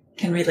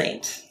can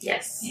relate.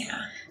 Yes.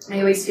 Yeah. I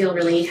always feel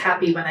really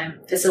happy when I'm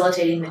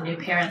facilitating the new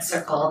parent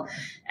circle,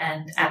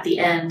 and at the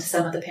end,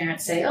 some of the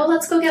parents say, "Oh,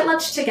 let's go get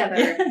lunch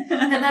together."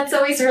 And that's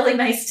always really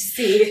nice to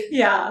see.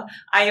 Yeah.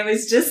 I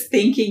was just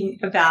thinking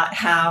about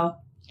how,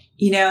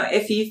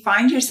 if you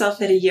find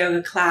yourself at a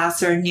yoga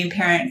class or a new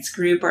parents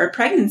group or a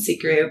pregnancy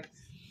group,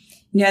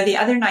 the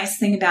other nice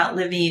thing about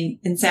living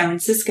in San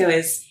Francisco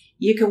is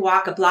you can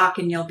walk a block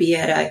and you'll be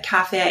at a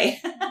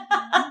cafe.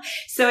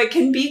 So it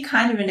can be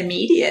kind of an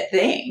immediate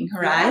thing,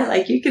 right? Yeah.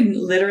 Like you can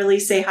literally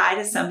say hi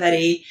to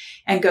somebody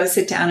and go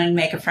sit down and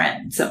make a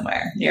friend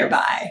somewhere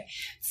nearby.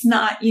 It's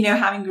not,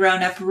 having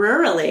grown up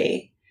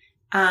rurally,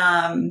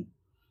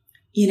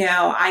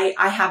 I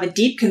have a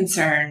deep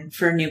concern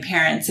for new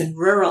parents in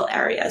rural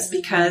areas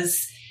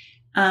because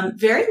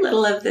very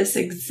little of this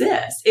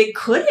exists. It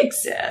could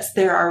exist.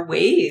 There are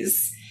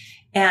ways.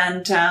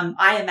 And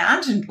I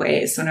imagined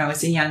ways when I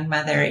was a young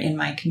mother in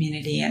my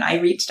community, and I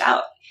reached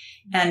out.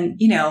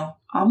 And,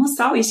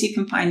 almost always you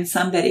can find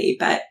somebody.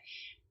 But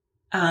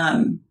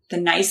the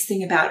nice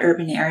thing about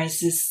urban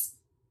areas is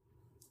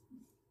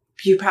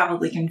you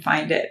probably can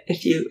find it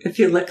if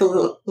you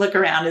look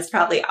around. It's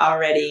probably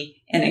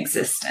already in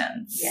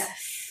existence.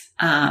 Yes.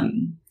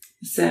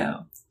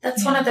 So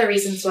that's one of the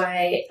reasons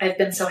why I've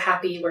been so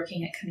happy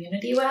working at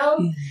Community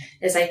Well,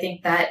 is I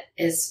think that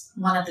is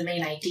one of the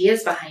main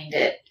ideas behind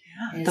it.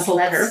 Yeah, the whole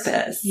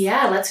purpose.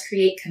 Yeah, let's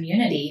create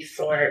community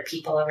for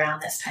people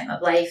around this time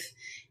of life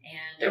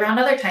and around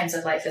other times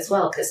of life as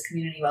well, because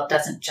Community Well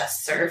doesn't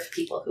just serve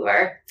people who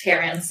are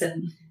parents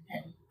and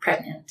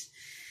pregnant.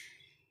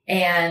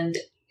 And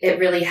it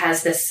really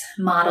has this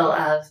model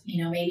of,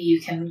 maybe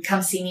you can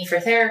come see me for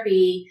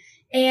therapy,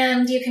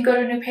 and you can go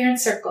to a new parent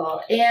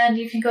circle, and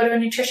you can go to a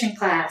nutrition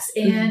class,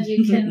 and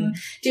you can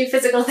do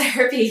physical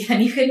therapy,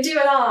 and you can do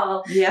it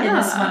all in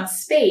this one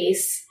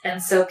space.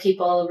 And so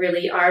people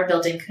really are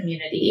building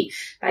community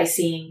by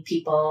seeing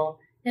people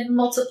in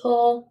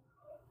multiple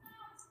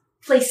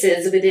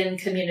places within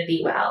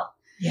Community Well.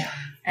 Yeah.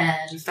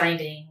 And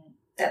finding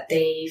that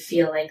they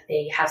feel like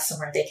they have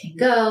somewhere they can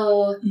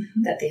go,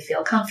 that they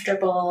feel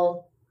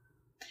comfortable.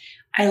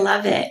 I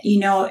love it.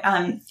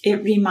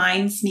 It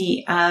reminds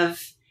me of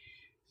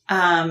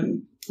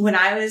when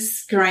I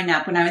was growing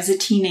up, when I was a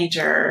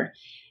teenager,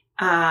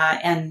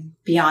 and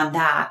beyond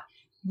that,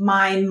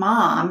 my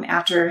mom,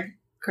 after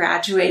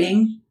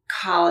graduating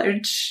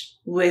college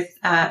with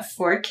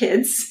 4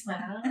 kids,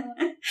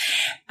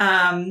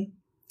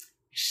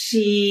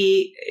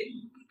 she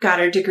got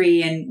her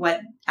degree in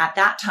what at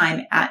that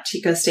time at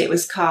Chico State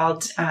was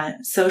called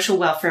social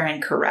welfare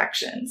and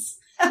corrections.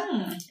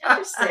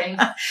 Interesting.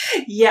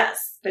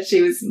 Yes, but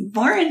she was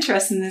more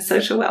interested in the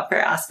social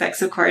welfare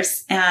aspects, of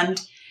course.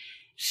 And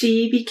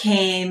she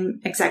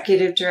became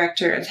executive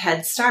director of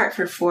Head Start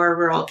for 4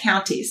 rural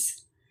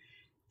counties.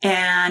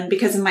 And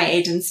because of my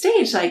age and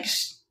stage,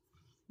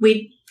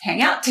 we'd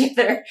hang out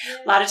together.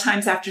 A lot of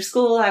times after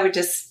school, I would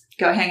just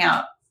go hang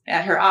out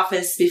at her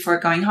office before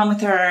going home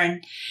with her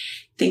and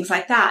things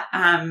like that.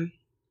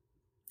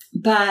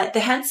 But the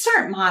Head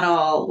Start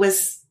model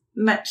was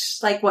much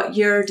like what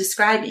you're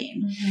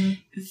describing,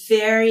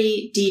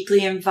 very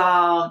deeply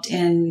involved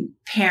in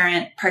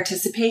parent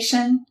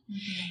participation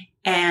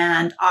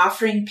and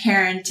offering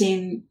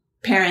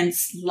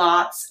parents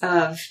lots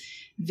of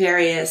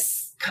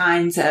various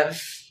kinds of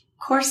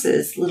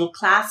courses, little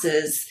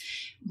classes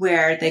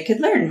where they could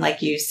learn.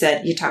 Like you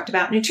said, you talked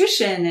about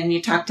nutrition and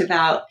you talked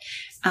about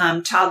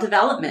child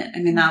development. I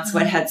mean, that's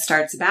what Head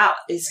Start's about,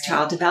 is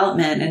child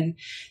development. And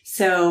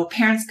so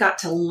parents got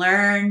to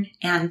learn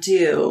and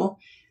do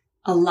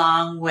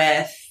along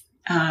with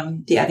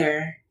the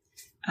other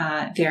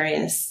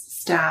various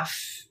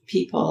staff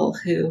people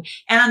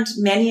and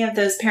many of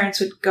those parents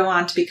would go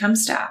on to become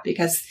staff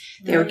because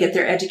they would get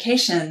their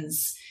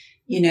educations.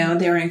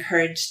 They were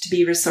encouraged to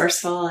be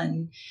resourceful,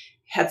 and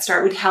Head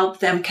Start would help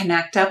them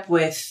connect up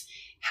with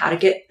how to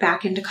get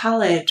back into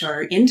college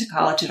or into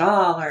college at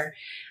all.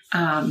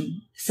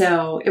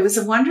 So it was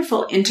a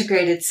wonderful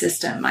integrated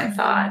system, I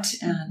thought,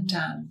 and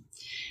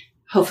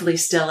hopefully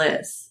still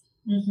is.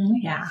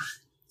 Yeah.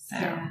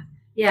 So.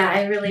 Yeah.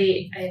 I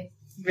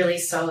really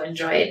so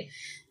enjoyed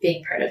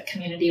being part of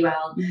Community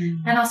Well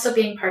and also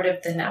being part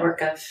of the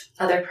network of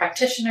other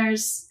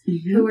practitioners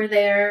who were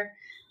there,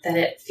 that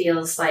it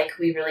feels like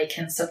we really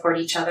can support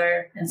each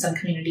other in some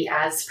community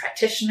as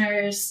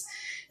practitioners.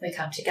 We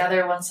come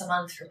together once a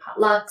month for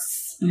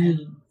potlucks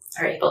and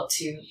are able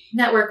to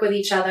network with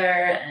each other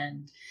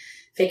and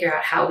figure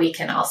out how we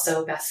can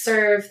also best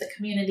serve the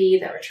community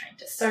that we're trying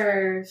to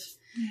serve.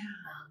 Yeah.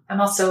 I'm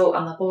also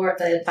on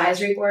the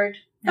advisory board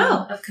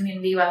of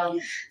Community Well.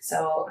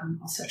 So I'm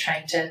also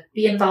trying to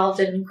be involved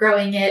in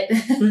growing it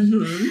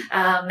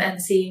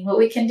and seeing what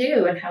we can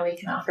do and how we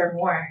can offer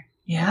more.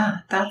 Yeah,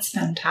 that's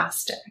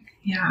fantastic.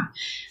 Yeah.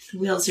 The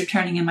wheels are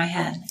turning in my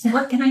head.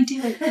 What can I do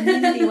at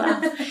Community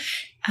Well?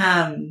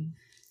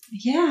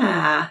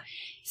 Yeah.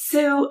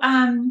 So,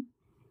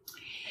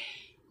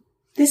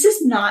 this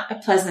is not a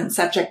pleasant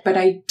subject, but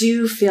I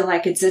do feel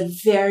like it's a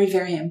very,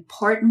 very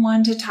important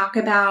one to talk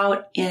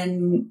about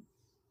in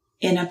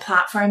a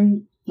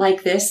platform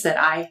like this that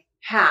I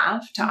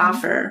have to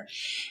offer.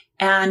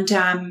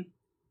 And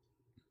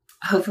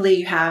hopefully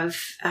you have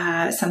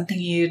something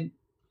you'd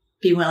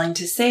be willing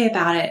to say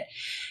about it.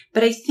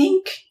 But I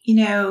think,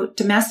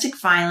 domestic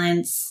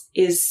violence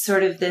is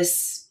sort of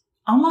this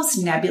almost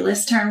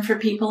nebulous term for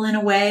people in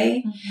a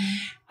way.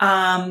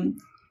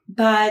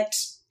 But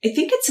I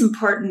think it's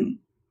important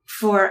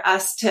for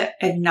us to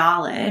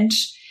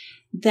acknowledge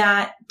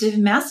that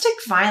domestic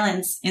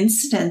violence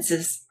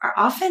incidences are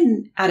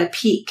often at a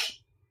peak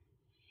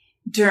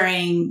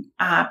during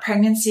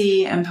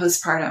pregnancy and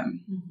postpartum,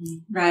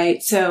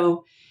 right?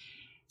 So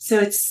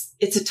it's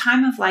a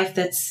time of life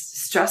that's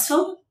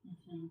stressful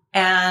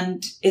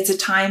And it's a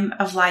time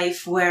of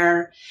life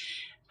where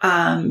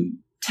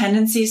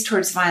tendencies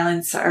towards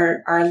violence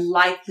are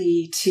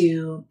likely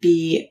to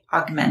be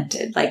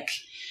augmented, by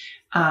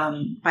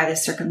the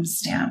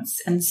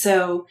circumstance. And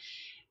so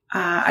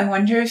I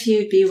wonder if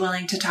you'd be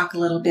willing to talk a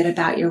little bit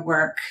about your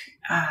work,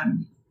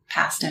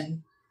 past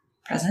and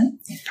present,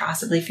 and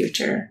possibly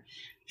future,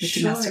 with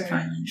domestic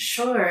violence.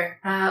 Sure.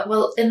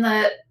 Well, in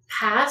the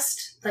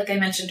past, like I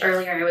mentioned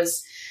earlier, I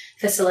was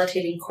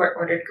facilitating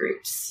court-ordered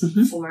groups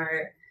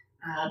for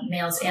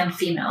males and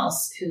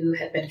females who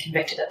had been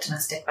convicted of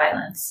domestic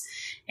violence,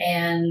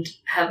 and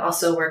have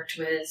also worked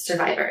with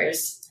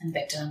survivors and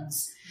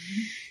victims.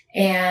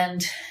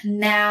 And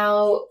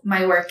now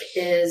my work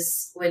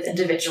is with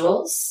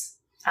individuals.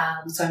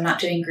 So I'm not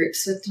doing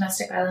groups with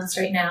domestic violence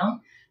right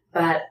now,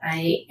 but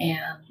I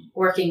am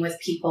working with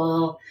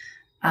people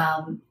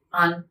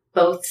on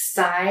both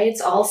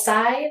sides, all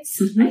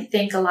sides. I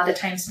think a lot of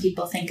times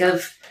people think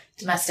of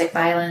domestic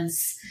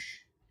violence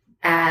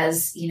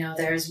as,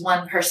 there's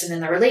one person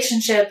in the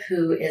relationship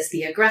who is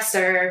the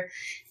aggressor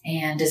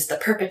and is the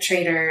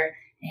perpetrator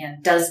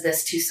and does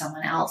this to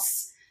someone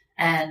else.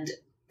 And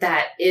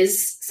that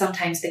is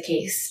sometimes the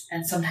case,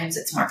 and sometimes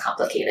it's more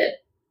complicated.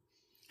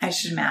 I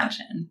should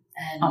imagine.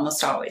 And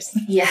almost always.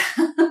 Yeah,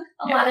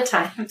 a lot of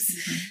times.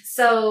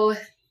 So,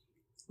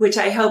 which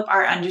I hope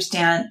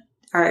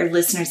our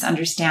listeners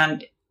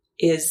understand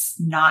is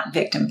not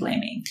victim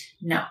blaming.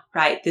 No.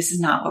 Right? This is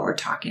not what we're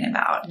talking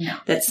about. No.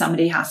 That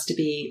somebody has to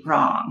be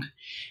wrong.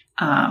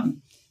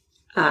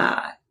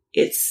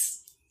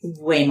 It's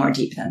way more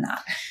deep than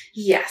that.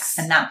 Yes.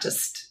 And not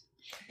just,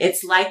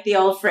 it's like the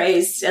old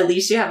phrase, at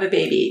least you have a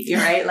baby, you're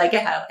right? Like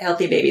a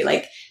healthy baby.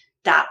 Like,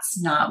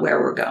 that's not where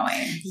we're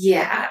going.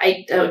 Yeah,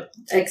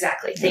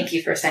 exactly. Thank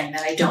you for saying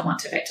that. I don't want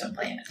to victim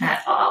blame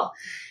at all.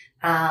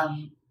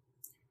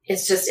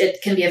 It's just,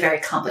 it can be a very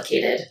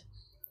complicated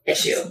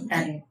issue. Absolutely.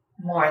 And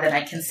more than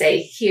I can say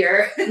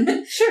here.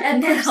 Sure.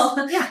 And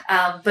now.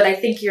 Yeah. But I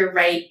think you're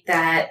right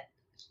that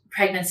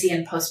pregnancy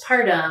and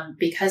postpartum,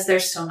 because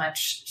there's so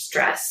much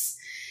stress,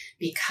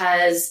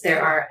 because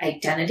there are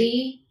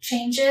identity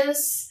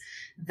changes,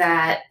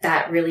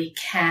 that really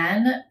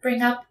can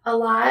bring up a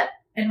lot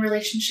in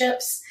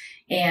relationships.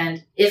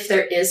 And if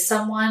there is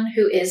someone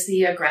who is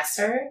the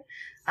aggressor,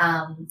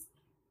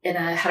 in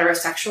a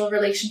heterosexual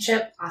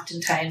relationship,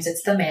 oftentimes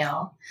it's the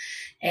male,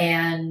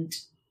 and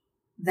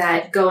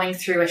that going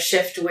through a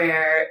shift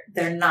where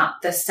they're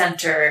not the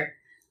center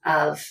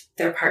of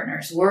their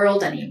partner's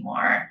world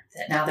anymore,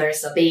 that now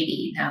there's a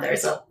baby, now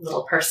there's a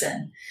little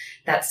person,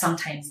 that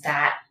sometimes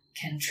that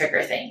can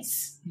trigger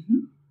things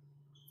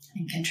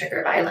and can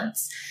trigger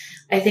violence.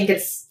 I think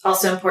it's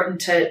also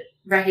important to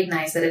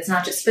recognize that it's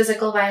not just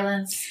physical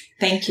violence.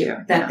 Thank you.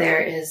 That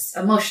there is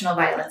emotional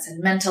violence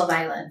and mental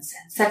violence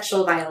and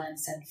sexual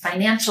violence and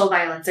financial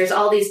violence. There's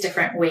all these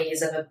different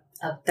ways of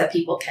that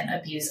people can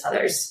abuse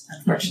others,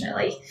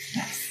 unfortunately.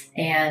 Yes.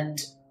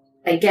 And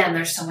again,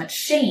 there's so much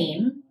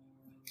shame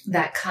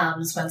that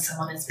comes when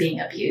someone is being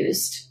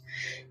abused,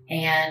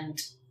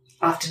 and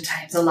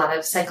oftentimes a lot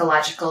of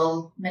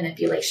psychological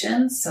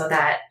manipulation so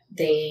that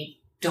they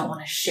don't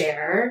want to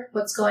share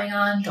what's going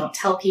on, don't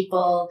tell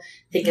people,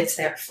 think it's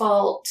their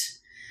fault.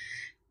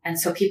 And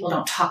so people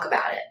don't talk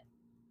about it.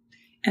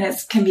 And it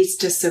can be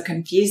just so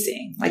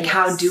confusing. Like, yes.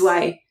 How do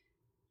I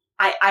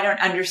don't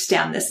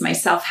understand this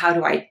myself. How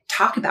do I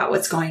talk about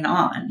what's going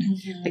on?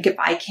 Mm-hmm. Like, if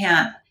I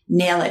can't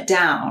nail it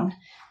down,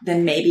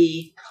 then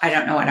maybe I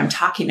don't know what I'm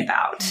talking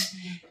about.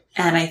 Mm-hmm.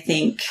 And I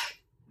think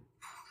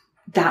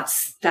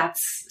that's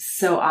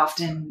so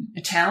often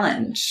a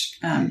challenge,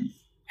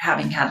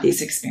 having had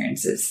these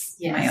experiences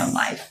in my own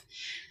life.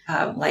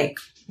 Like,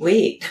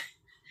 wait,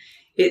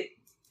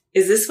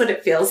 is this what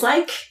it feels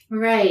like?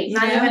 Right.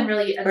 Not even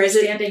really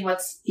understanding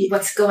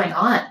what's going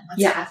on,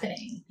 what's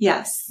happening.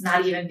 Yes.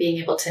 Not even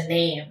being able to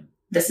name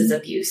this is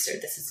abuse or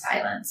this is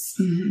violence,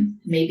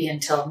 maybe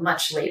until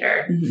much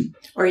later. Mm-hmm.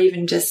 Or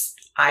even just,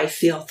 I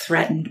feel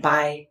threatened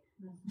by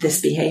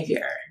this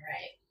behavior.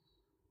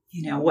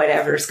 Right.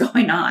 Whatever's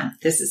going on.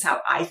 This is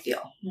how I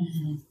feel.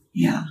 Mm-hmm.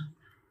 Yeah.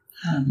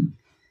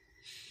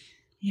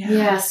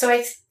 Yeah. So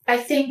I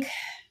think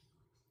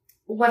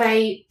what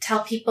I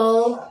tell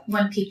people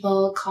when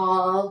people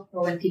call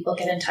or when people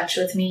get in touch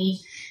with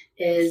me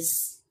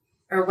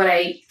or what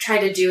I try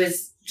to do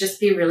is just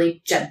be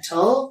really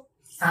gentle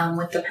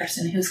with the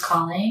person who's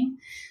calling,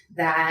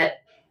 that,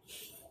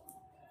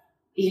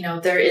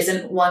 there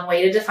isn't one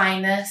way to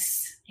define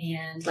this,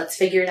 and let's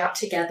figure it out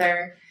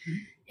together.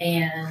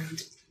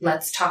 And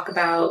let's talk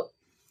about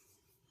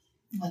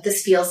what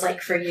this feels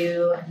like for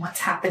you and what's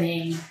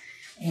happening,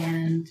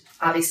 and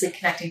obviously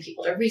connecting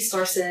people to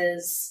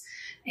resources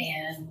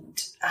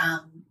and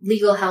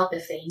legal help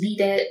if they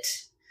need it.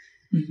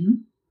 Mm-hmm.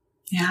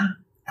 Yeah.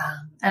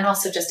 And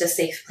also just a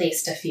safe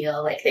place to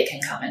feel like they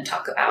can come and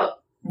talk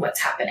about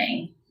what's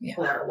happening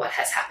or what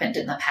has happened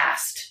in the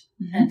past,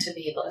 and to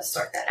be able to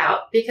sort that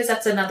out. Because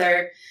that's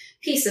another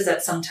piece, is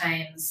that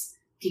sometimes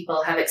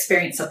people have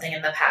experienced something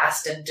in the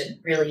past and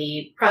didn't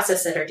really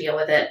process it or deal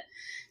with it,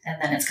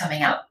 and then it's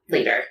coming out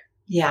later.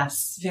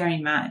 Yes, very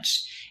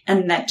much.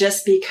 And that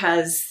just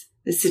because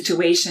the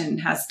situation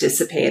has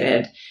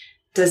dissipated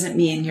doesn't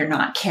mean you're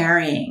not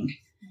carrying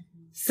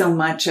so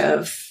much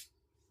of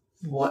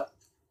what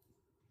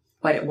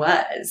it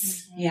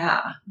was.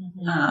 Yeah.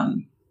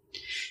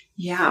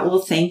 Yeah. Well,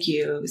 thank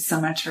you so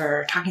much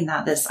for talking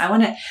about this. I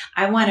want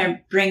to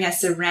bring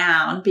us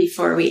around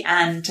before we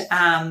end,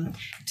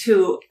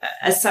 to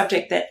a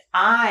subject that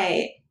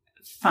I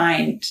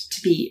find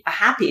to be a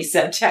happy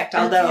subject,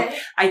 although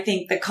I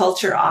think the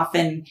culture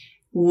often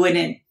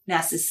wouldn't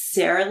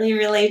necessarily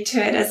relate to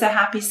it as a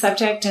happy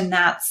subject, and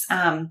that's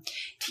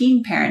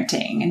teen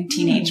parenting and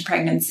teenage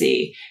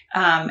pregnancy.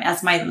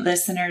 As my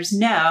listeners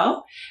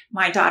know,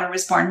 my daughter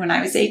was born when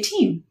I was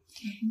 18.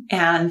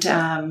 And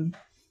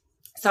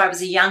so I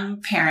was a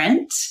young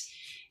parent,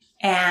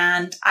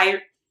 and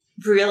I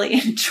really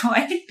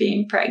enjoyed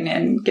being pregnant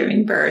and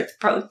giving birth.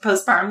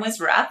 Postpartum was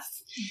rough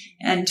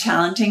and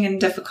challenging and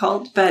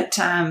difficult, but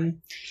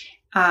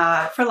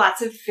for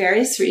lots of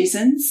various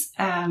reasons.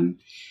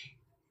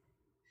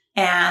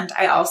 And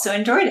I also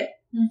enjoyed it.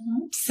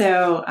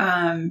 So,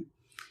 and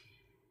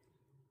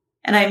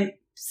I'm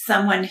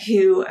someone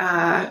who,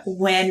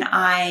 when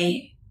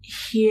I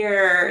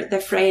hear the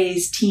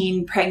phrase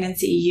teen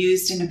pregnancy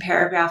used in a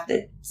paragraph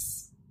that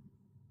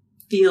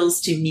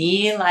feels to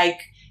me like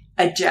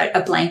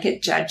a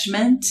blanket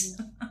judgment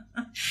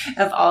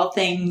of all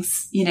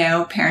things,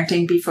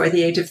 parenting before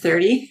the age of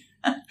 30,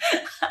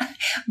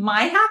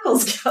 my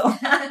hackles go.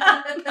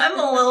 I'm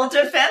a little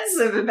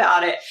defensive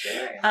about it.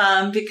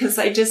 Sure. Because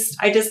I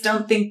just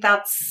don't think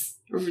that's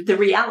the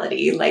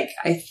reality. Like,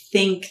 I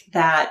think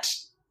that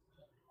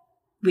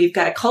we've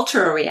got a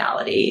cultural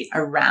reality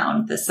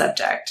around the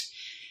subject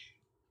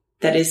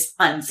that is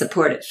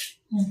unsupportive.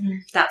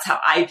 That's how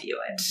I view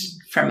it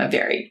from a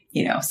very,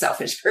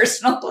 selfish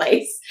personal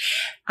place.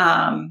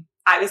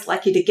 I was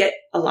lucky to get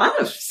a lot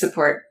of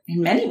support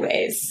in many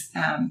ways.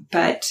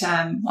 But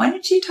why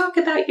don't you talk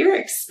about your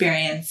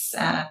experience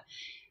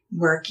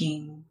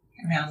working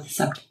around the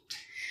subject?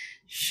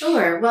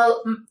 Sure.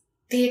 Well,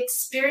 the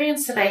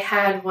experience that I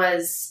had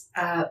was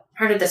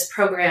part of this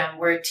program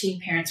where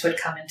teen parents would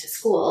come into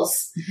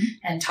schools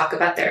and talk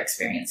about their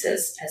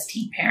experiences as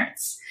teen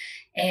parents.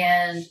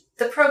 And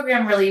the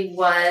program really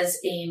was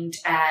aimed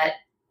at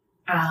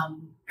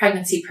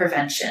pregnancy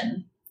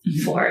prevention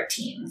for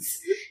teens.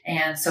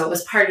 And so it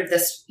was part of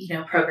this,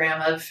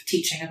 program of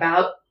teaching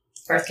about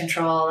birth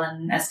control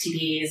and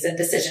STDs and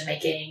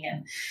decision-making,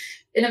 and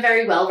in a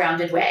very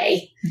well-rounded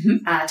way,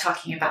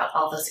 talking about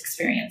all those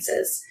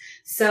experiences.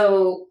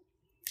 So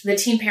the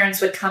teen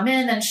parents would come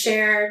in and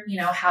share,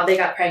 how they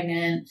got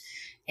pregnant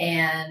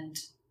and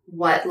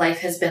what life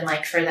has been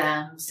like for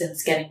them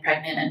since getting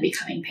pregnant and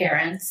becoming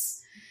parents.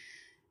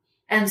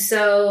 And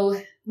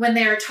so when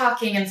they were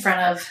talking in front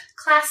of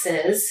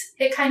classes,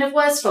 it kind of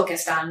was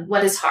focused on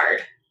what is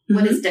hard,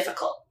 what is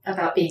difficult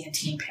about being a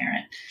teen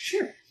parent.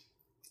 Sure.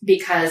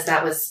 Because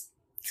that was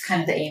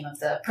kind of the aim of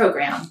the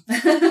program,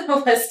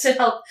 was to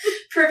help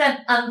prevent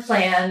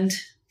unplanned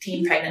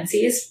teen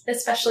pregnancies,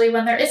 especially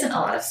when there isn't a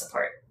lot of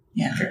support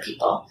for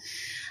people.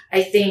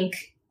 I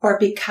think... Or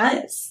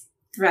because,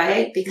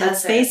 right?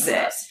 Because let's face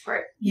it,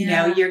 support.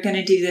 You're going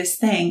to do this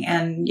thing,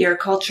 and your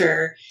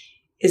culture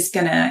is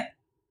going to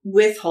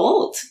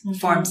withhold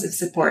forms of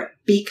support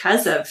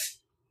because of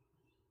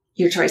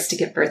your choice to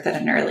give birth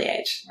at an early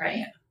age.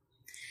 Right.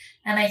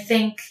 And I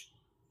think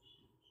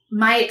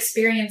my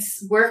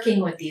experience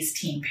working with these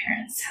teen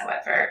parents,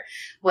 however,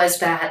 was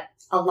that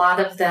a lot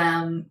of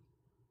them,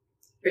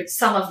 or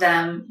some of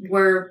them,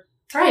 were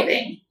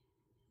thriving,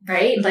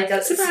 right? Like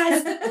a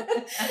surprise.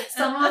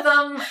 Some of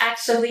them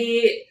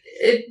actually,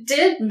 it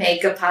did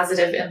make a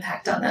positive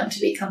impact on them to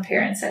become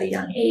parents at a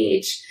young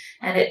age,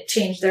 and it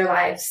changed their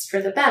lives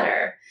for the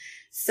better.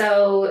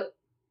 So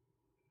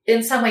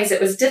in some ways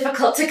it was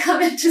difficult to come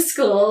into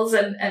schools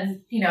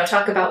and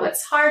talk about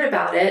what's hard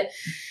about it.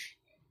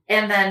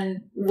 And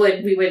then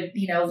we would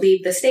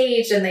leave the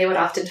stage, and they would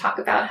often talk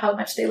about how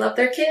much they love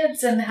their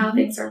kids and how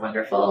things are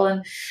wonderful.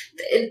 And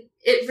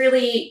it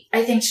really,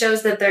 I think,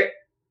 shows that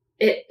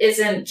it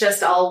isn't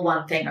just all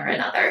one thing or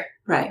another.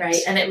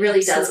 Right. And it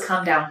really does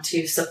come down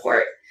to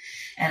support.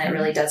 And it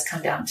really does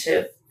come down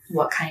to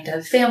what kind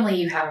of family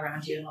you have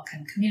around you and what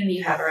kind of community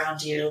you have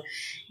around you,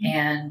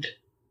 and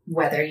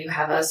whether you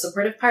have a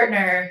supportive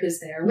partner who's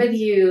there with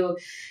you.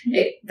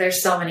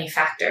 There's so many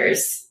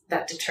factors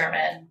that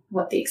determine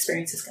what the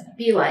experience is going to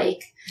be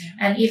like.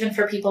 And even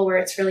for people where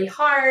it's really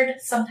hard,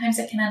 sometimes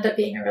it can end up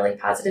being a really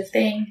positive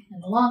thing in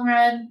the long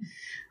run.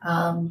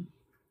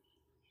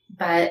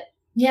 But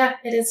yeah,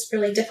 it is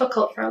really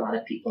difficult for a lot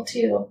of people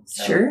too.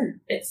 So sure.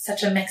 It's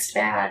such a mixed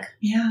bag.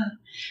 Yeah.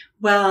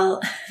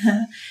 Well,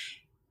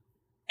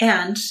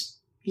 and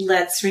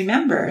let's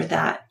remember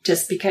that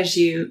just because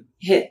you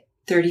hit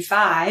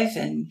 35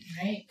 and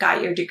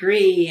got your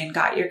degree and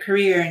got your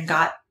career and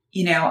got,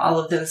 all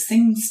of those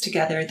things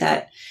together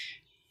that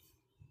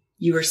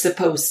you were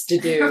supposed to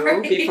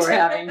do before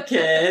having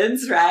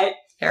kids, right?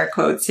 Air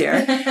quotes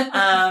here.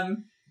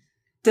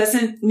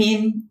 Doesn't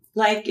mean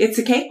like it's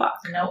a cakewalk.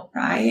 Nope.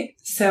 Right?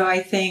 So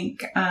I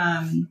think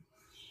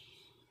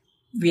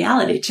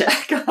reality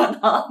check on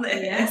all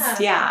this.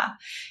 Yeah.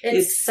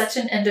 It's such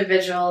an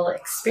individual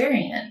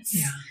experience.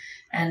 Yeah.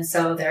 And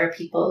so there are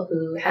people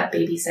who have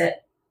babies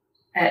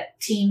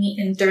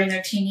during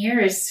their teen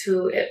years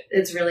who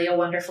it's really a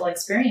wonderful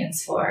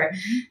experience for.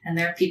 Mm-hmm. And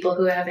there are people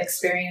who have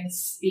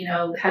experience,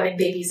 having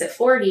babies at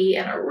 40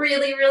 and are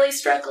really, really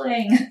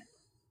struggling.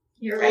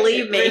 You're right.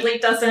 Believe me. It really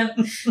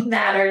doesn't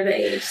matter the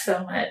age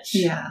so much.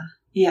 Yeah.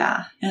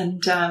 Yeah.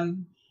 And,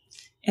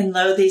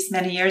 lo, these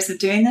many years of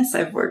doing this,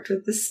 I've worked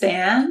with the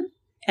span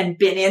and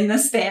been in the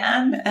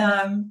span.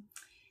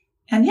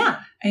 And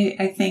yeah,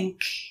 I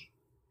think,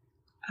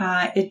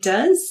 it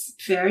does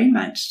very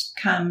much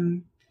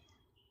come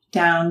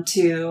down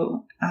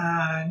to,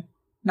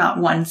 not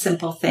one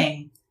simple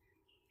thing,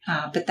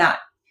 but that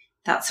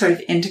sort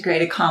of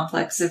integrated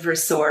complex of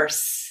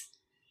resource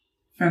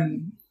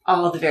from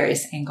all the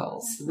various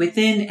angles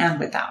within and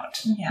without.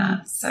 Mm-hmm.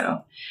 Yeah.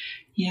 So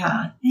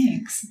yeah,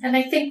 thanks. And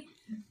I think,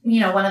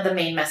 one of the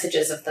main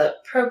messages of the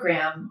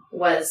program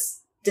was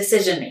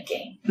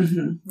decision-making,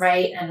 mm-hmm.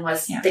 right? And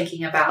was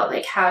thinking about,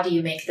 like, how do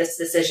you make this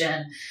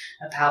decision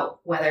about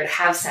whether to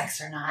have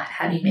sex or not?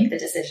 How do you make the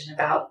decision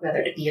about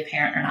whether to be a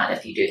parent or not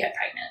if you do get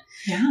pregnant?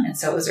 Yeah. And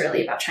so it was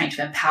really about trying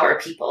to empower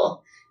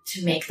people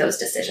to make those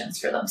decisions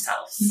for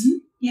themselves. Mm-hmm.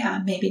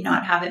 Yeah. Maybe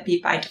not have it be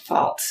by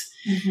default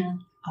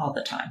all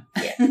the time.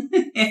 Yeah.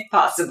 If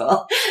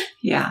possible.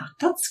 Yeah.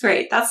 That's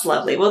great. That's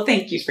lovely. Well,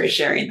 thank you for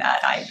sharing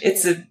that.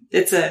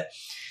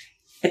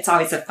 It's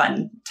always a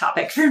fun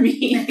topic for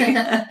me.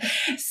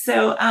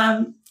 So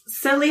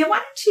Leah, why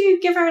don't you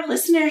give our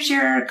listeners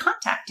your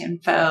contact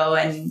info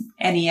and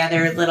any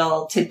other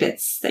little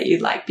tidbits that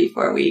you'd like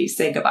before we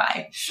say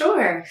goodbye?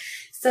 Sure.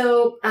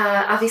 So,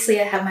 obviously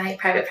I have my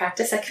private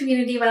practice at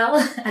Community Well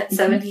at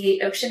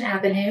 78 Ocean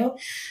Avenue.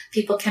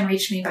 People can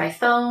reach me by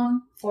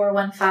phone,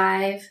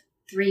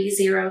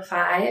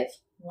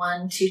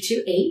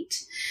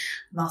 415-305-1228.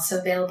 I'm also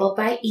available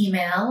by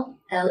email,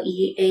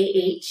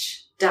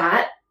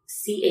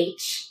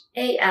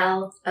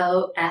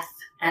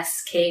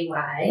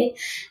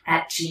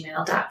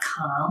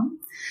 leahchalofsky@gmail.com.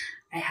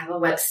 I have a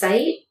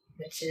website,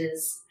 which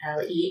is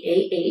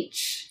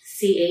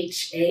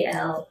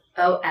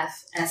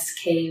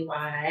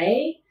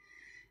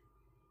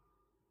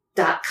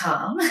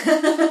leahchalofsky.com.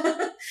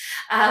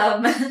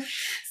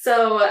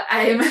 So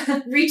I'm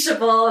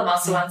reachable. I'm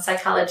also on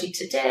Psychology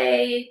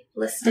Today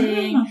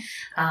listing,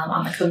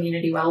 on the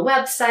Community Well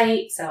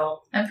website.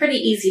 So I'm pretty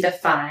easy to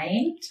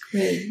find.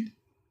 Great.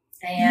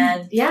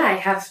 And I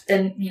have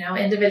an,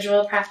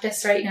 individual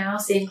practice right now,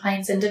 seeing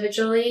clients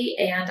individually,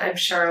 and I'm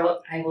sure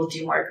I will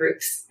do more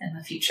groups in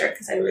the future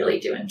because I really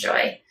do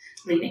enjoy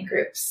leading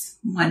groups.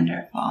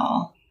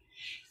 Wonderful.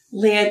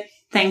 Leah,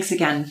 thanks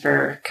again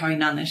for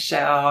coming on the show.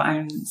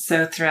 I'm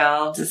so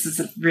thrilled. This is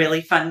a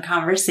really fun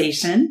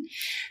conversation.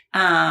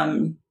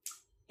 And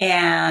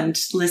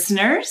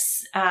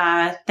listeners,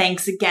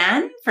 thanks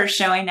again for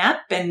showing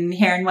up and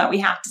hearing what we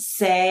have to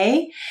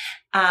say.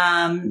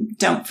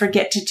 Don't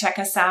forget to check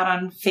us out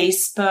on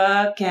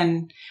Facebook,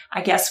 and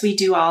I guess we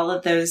do all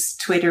of those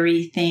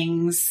Twittery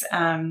things.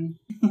 I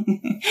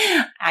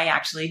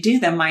actually do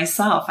them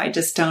myself. I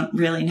just don't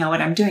really know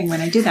what I'm doing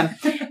when I do them.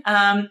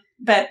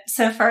 But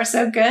so far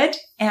so good.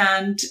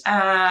 And,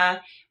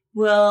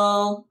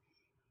 we'll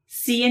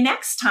see you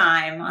next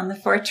time on the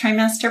Fourth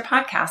Trimester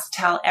Podcast.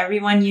 Tell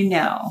everyone you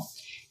know.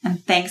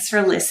 And thanks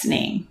for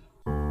listening.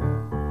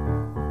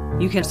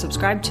 You can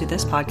subscribe to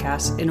this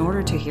podcast in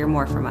order to hear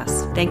more from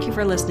us. Thank you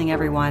for listening,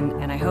 everyone,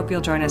 and I hope you'll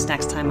join us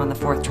next time on the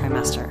Fourth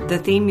Trimester. The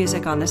theme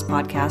music on this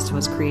podcast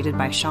was created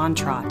by Sean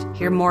Trott.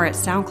 Hear more at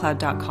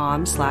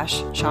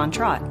soundcloud.com/Sean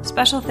Trott.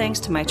 Special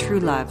thanks to my true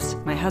loves,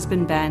 my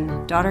husband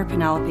Ben, daughter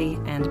Penelope,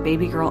 and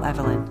baby girl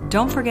Evelyn.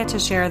 Don't forget to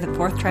share the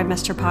Fourth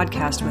Trimester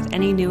Podcast with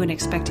any new and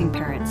expecting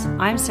parents.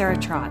 I'm Sarah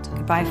Trott.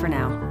 Goodbye for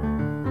now.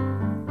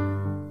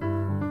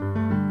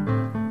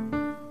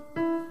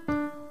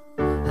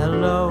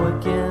 Hello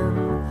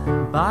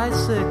again,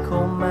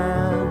 bicycle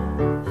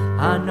man.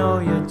 I know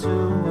you're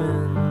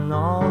doing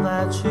all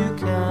that you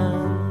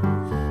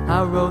can.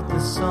 I wrote the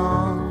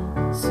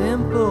song,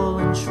 simple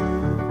and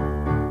true.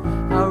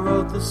 I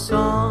wrote the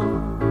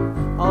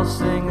song, I'll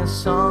sing a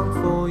song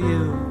for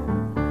you.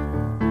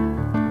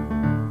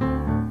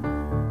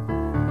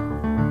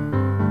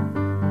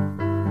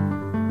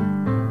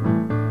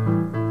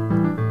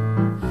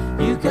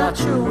 You got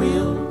your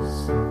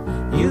wheels,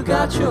 you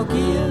got your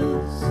gears.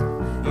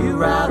 You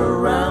ride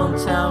around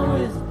town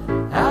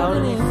without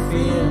any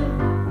fear.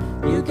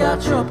 You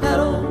got your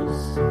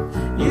pedals,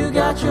 you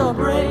got your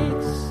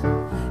brakes.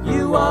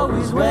 You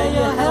always wear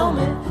your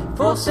helmet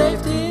for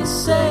safety's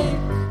sake.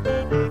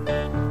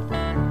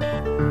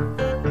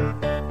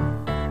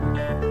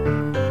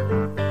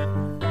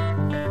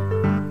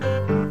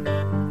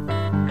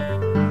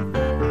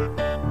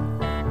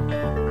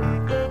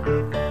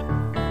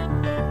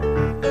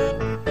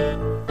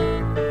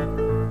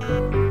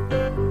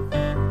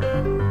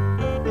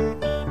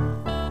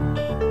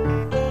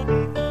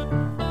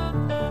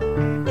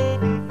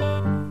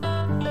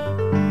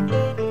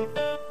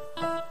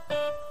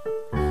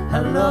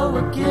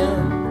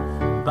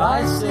 again,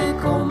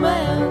 bicycle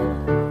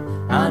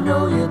man. I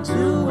know you're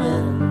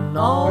doing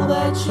all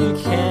that you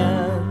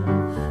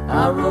can.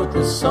 I wrote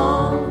the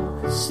song,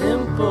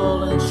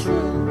 simple and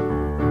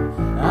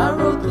true. I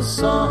wrote the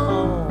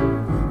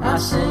song, I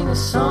sing a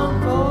song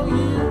for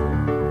you.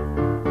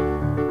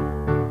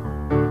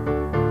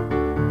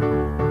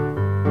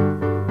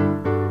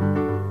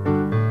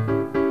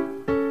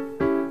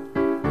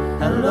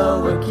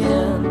 Hello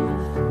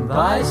again,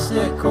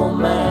 bicycle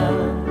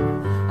man.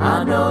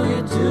 I know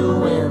you're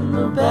doing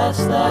the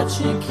best that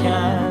you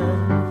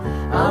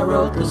can. I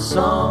wrote the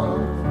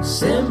song,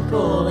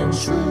 simple and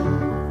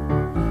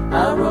true.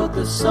 I wrote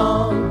the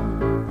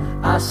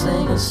song, I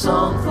sing a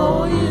song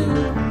for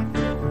you.